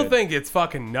 I still dude. think it's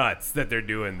fucking nuts that they're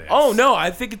doing this. Oh, no,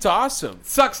 I think it's awesome.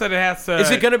 Sucks that it has to...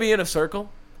 Is it going to be in a circle?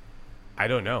 I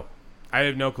don't know. I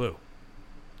have no clue.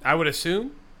 I would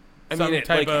assume. I mean, it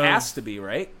has to be,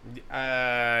 right?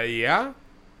 Yeah.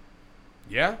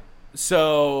 Yeah.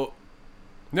 So...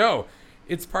 No.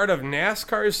 It's part of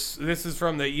NASCAR's... This is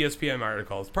from the ESPN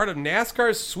article. It's part of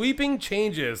NASCAR's sweeping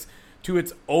changes to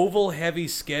its oval-heavy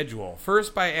schedule.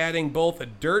 First, by adding both a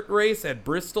dirt race at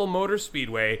Bristol Motor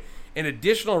Speedway and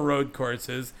additional road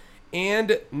courses,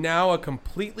 and now a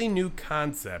completely new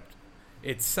concept.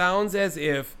 It sounds as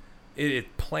if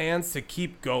it plans to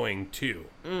keep going, too.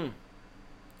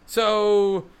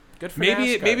 So, good for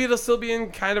maybe NASCAR. it'll still be in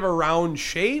kind of a round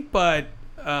shape, but...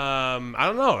 I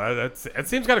don't know. That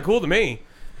seems kind of cool to me.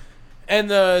 And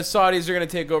the Saudis are going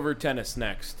to take over tennis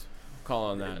next. Call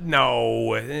on that.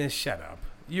 No, shut up.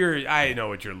 I know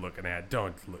what you're looking at.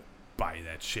 Don't buy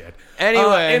that shit.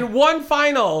 Anyway, and one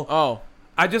final. Oh,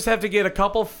 I just have to get a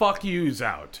couple fuck yous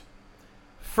out.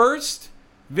 First,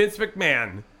 Vince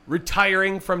McMahon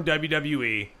retiring from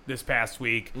WWE this past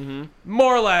week,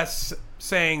 more or less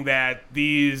saying that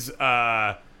these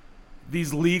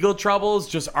legal troubles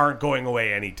just aren't going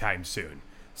away anytime soon.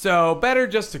 So better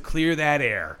just to clear that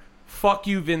air. Fuck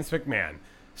you, Vince McMahon.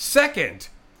 Second,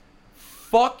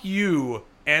 fuck you,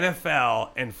 NFL,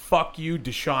 and fuck you,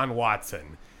 Deshaun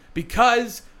Watson.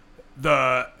 Because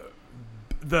the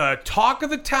talk of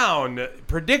the town,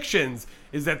 predictions,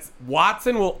 is that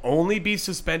Watson will only be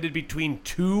suspended between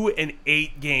 2 and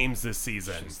 8 games this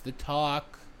season. just the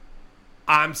talk.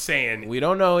 I'm saying... We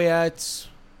don't know yet.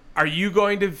 Are you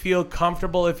going to feel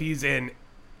comfortable if he's in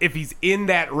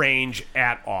that range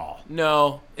at all?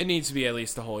 No, it needs to be at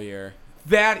least a whole year.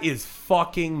 That is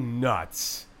fucking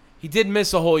nuts. He did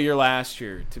miss a whole year last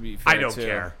year, to be fair.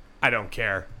 I don't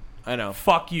care. I know.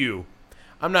 Fuck you.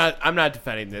 I'm not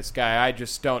defending this guy. I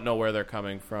just don't know where they're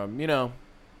coming from.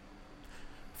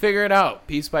 Figure it out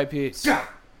piece by piece.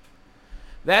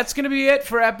 That's going to be it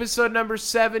for episode number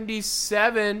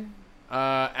 77.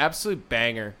 Absolute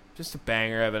banger. Just a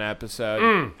banger of an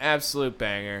episode. Absolute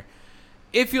banger.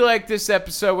 If you like this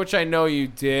episode, which I know you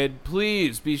did,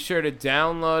 please be sure to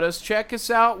download us. Check us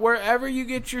out wherever you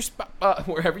get your Spotifys,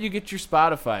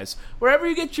 wherever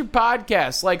you get your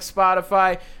podcasts, like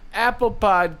Spotify, Apple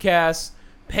Podcasts,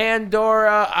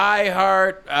 Pandora,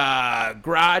 iHeart,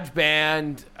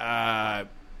 GarageBand,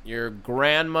 your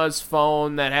grandma's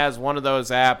phone that has one of those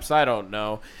apps. I don't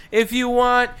know. If you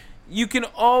want, you can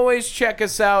always check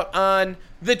us out on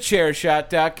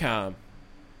thechairshot.com.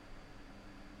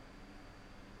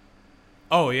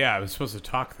 Oh, yeah, I was supposed to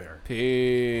talk there.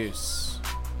 Peace.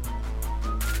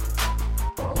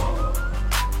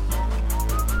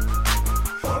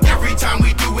 Every time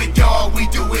we do it, y'all, we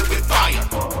do it with fire.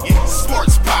 Yeah,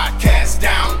 sports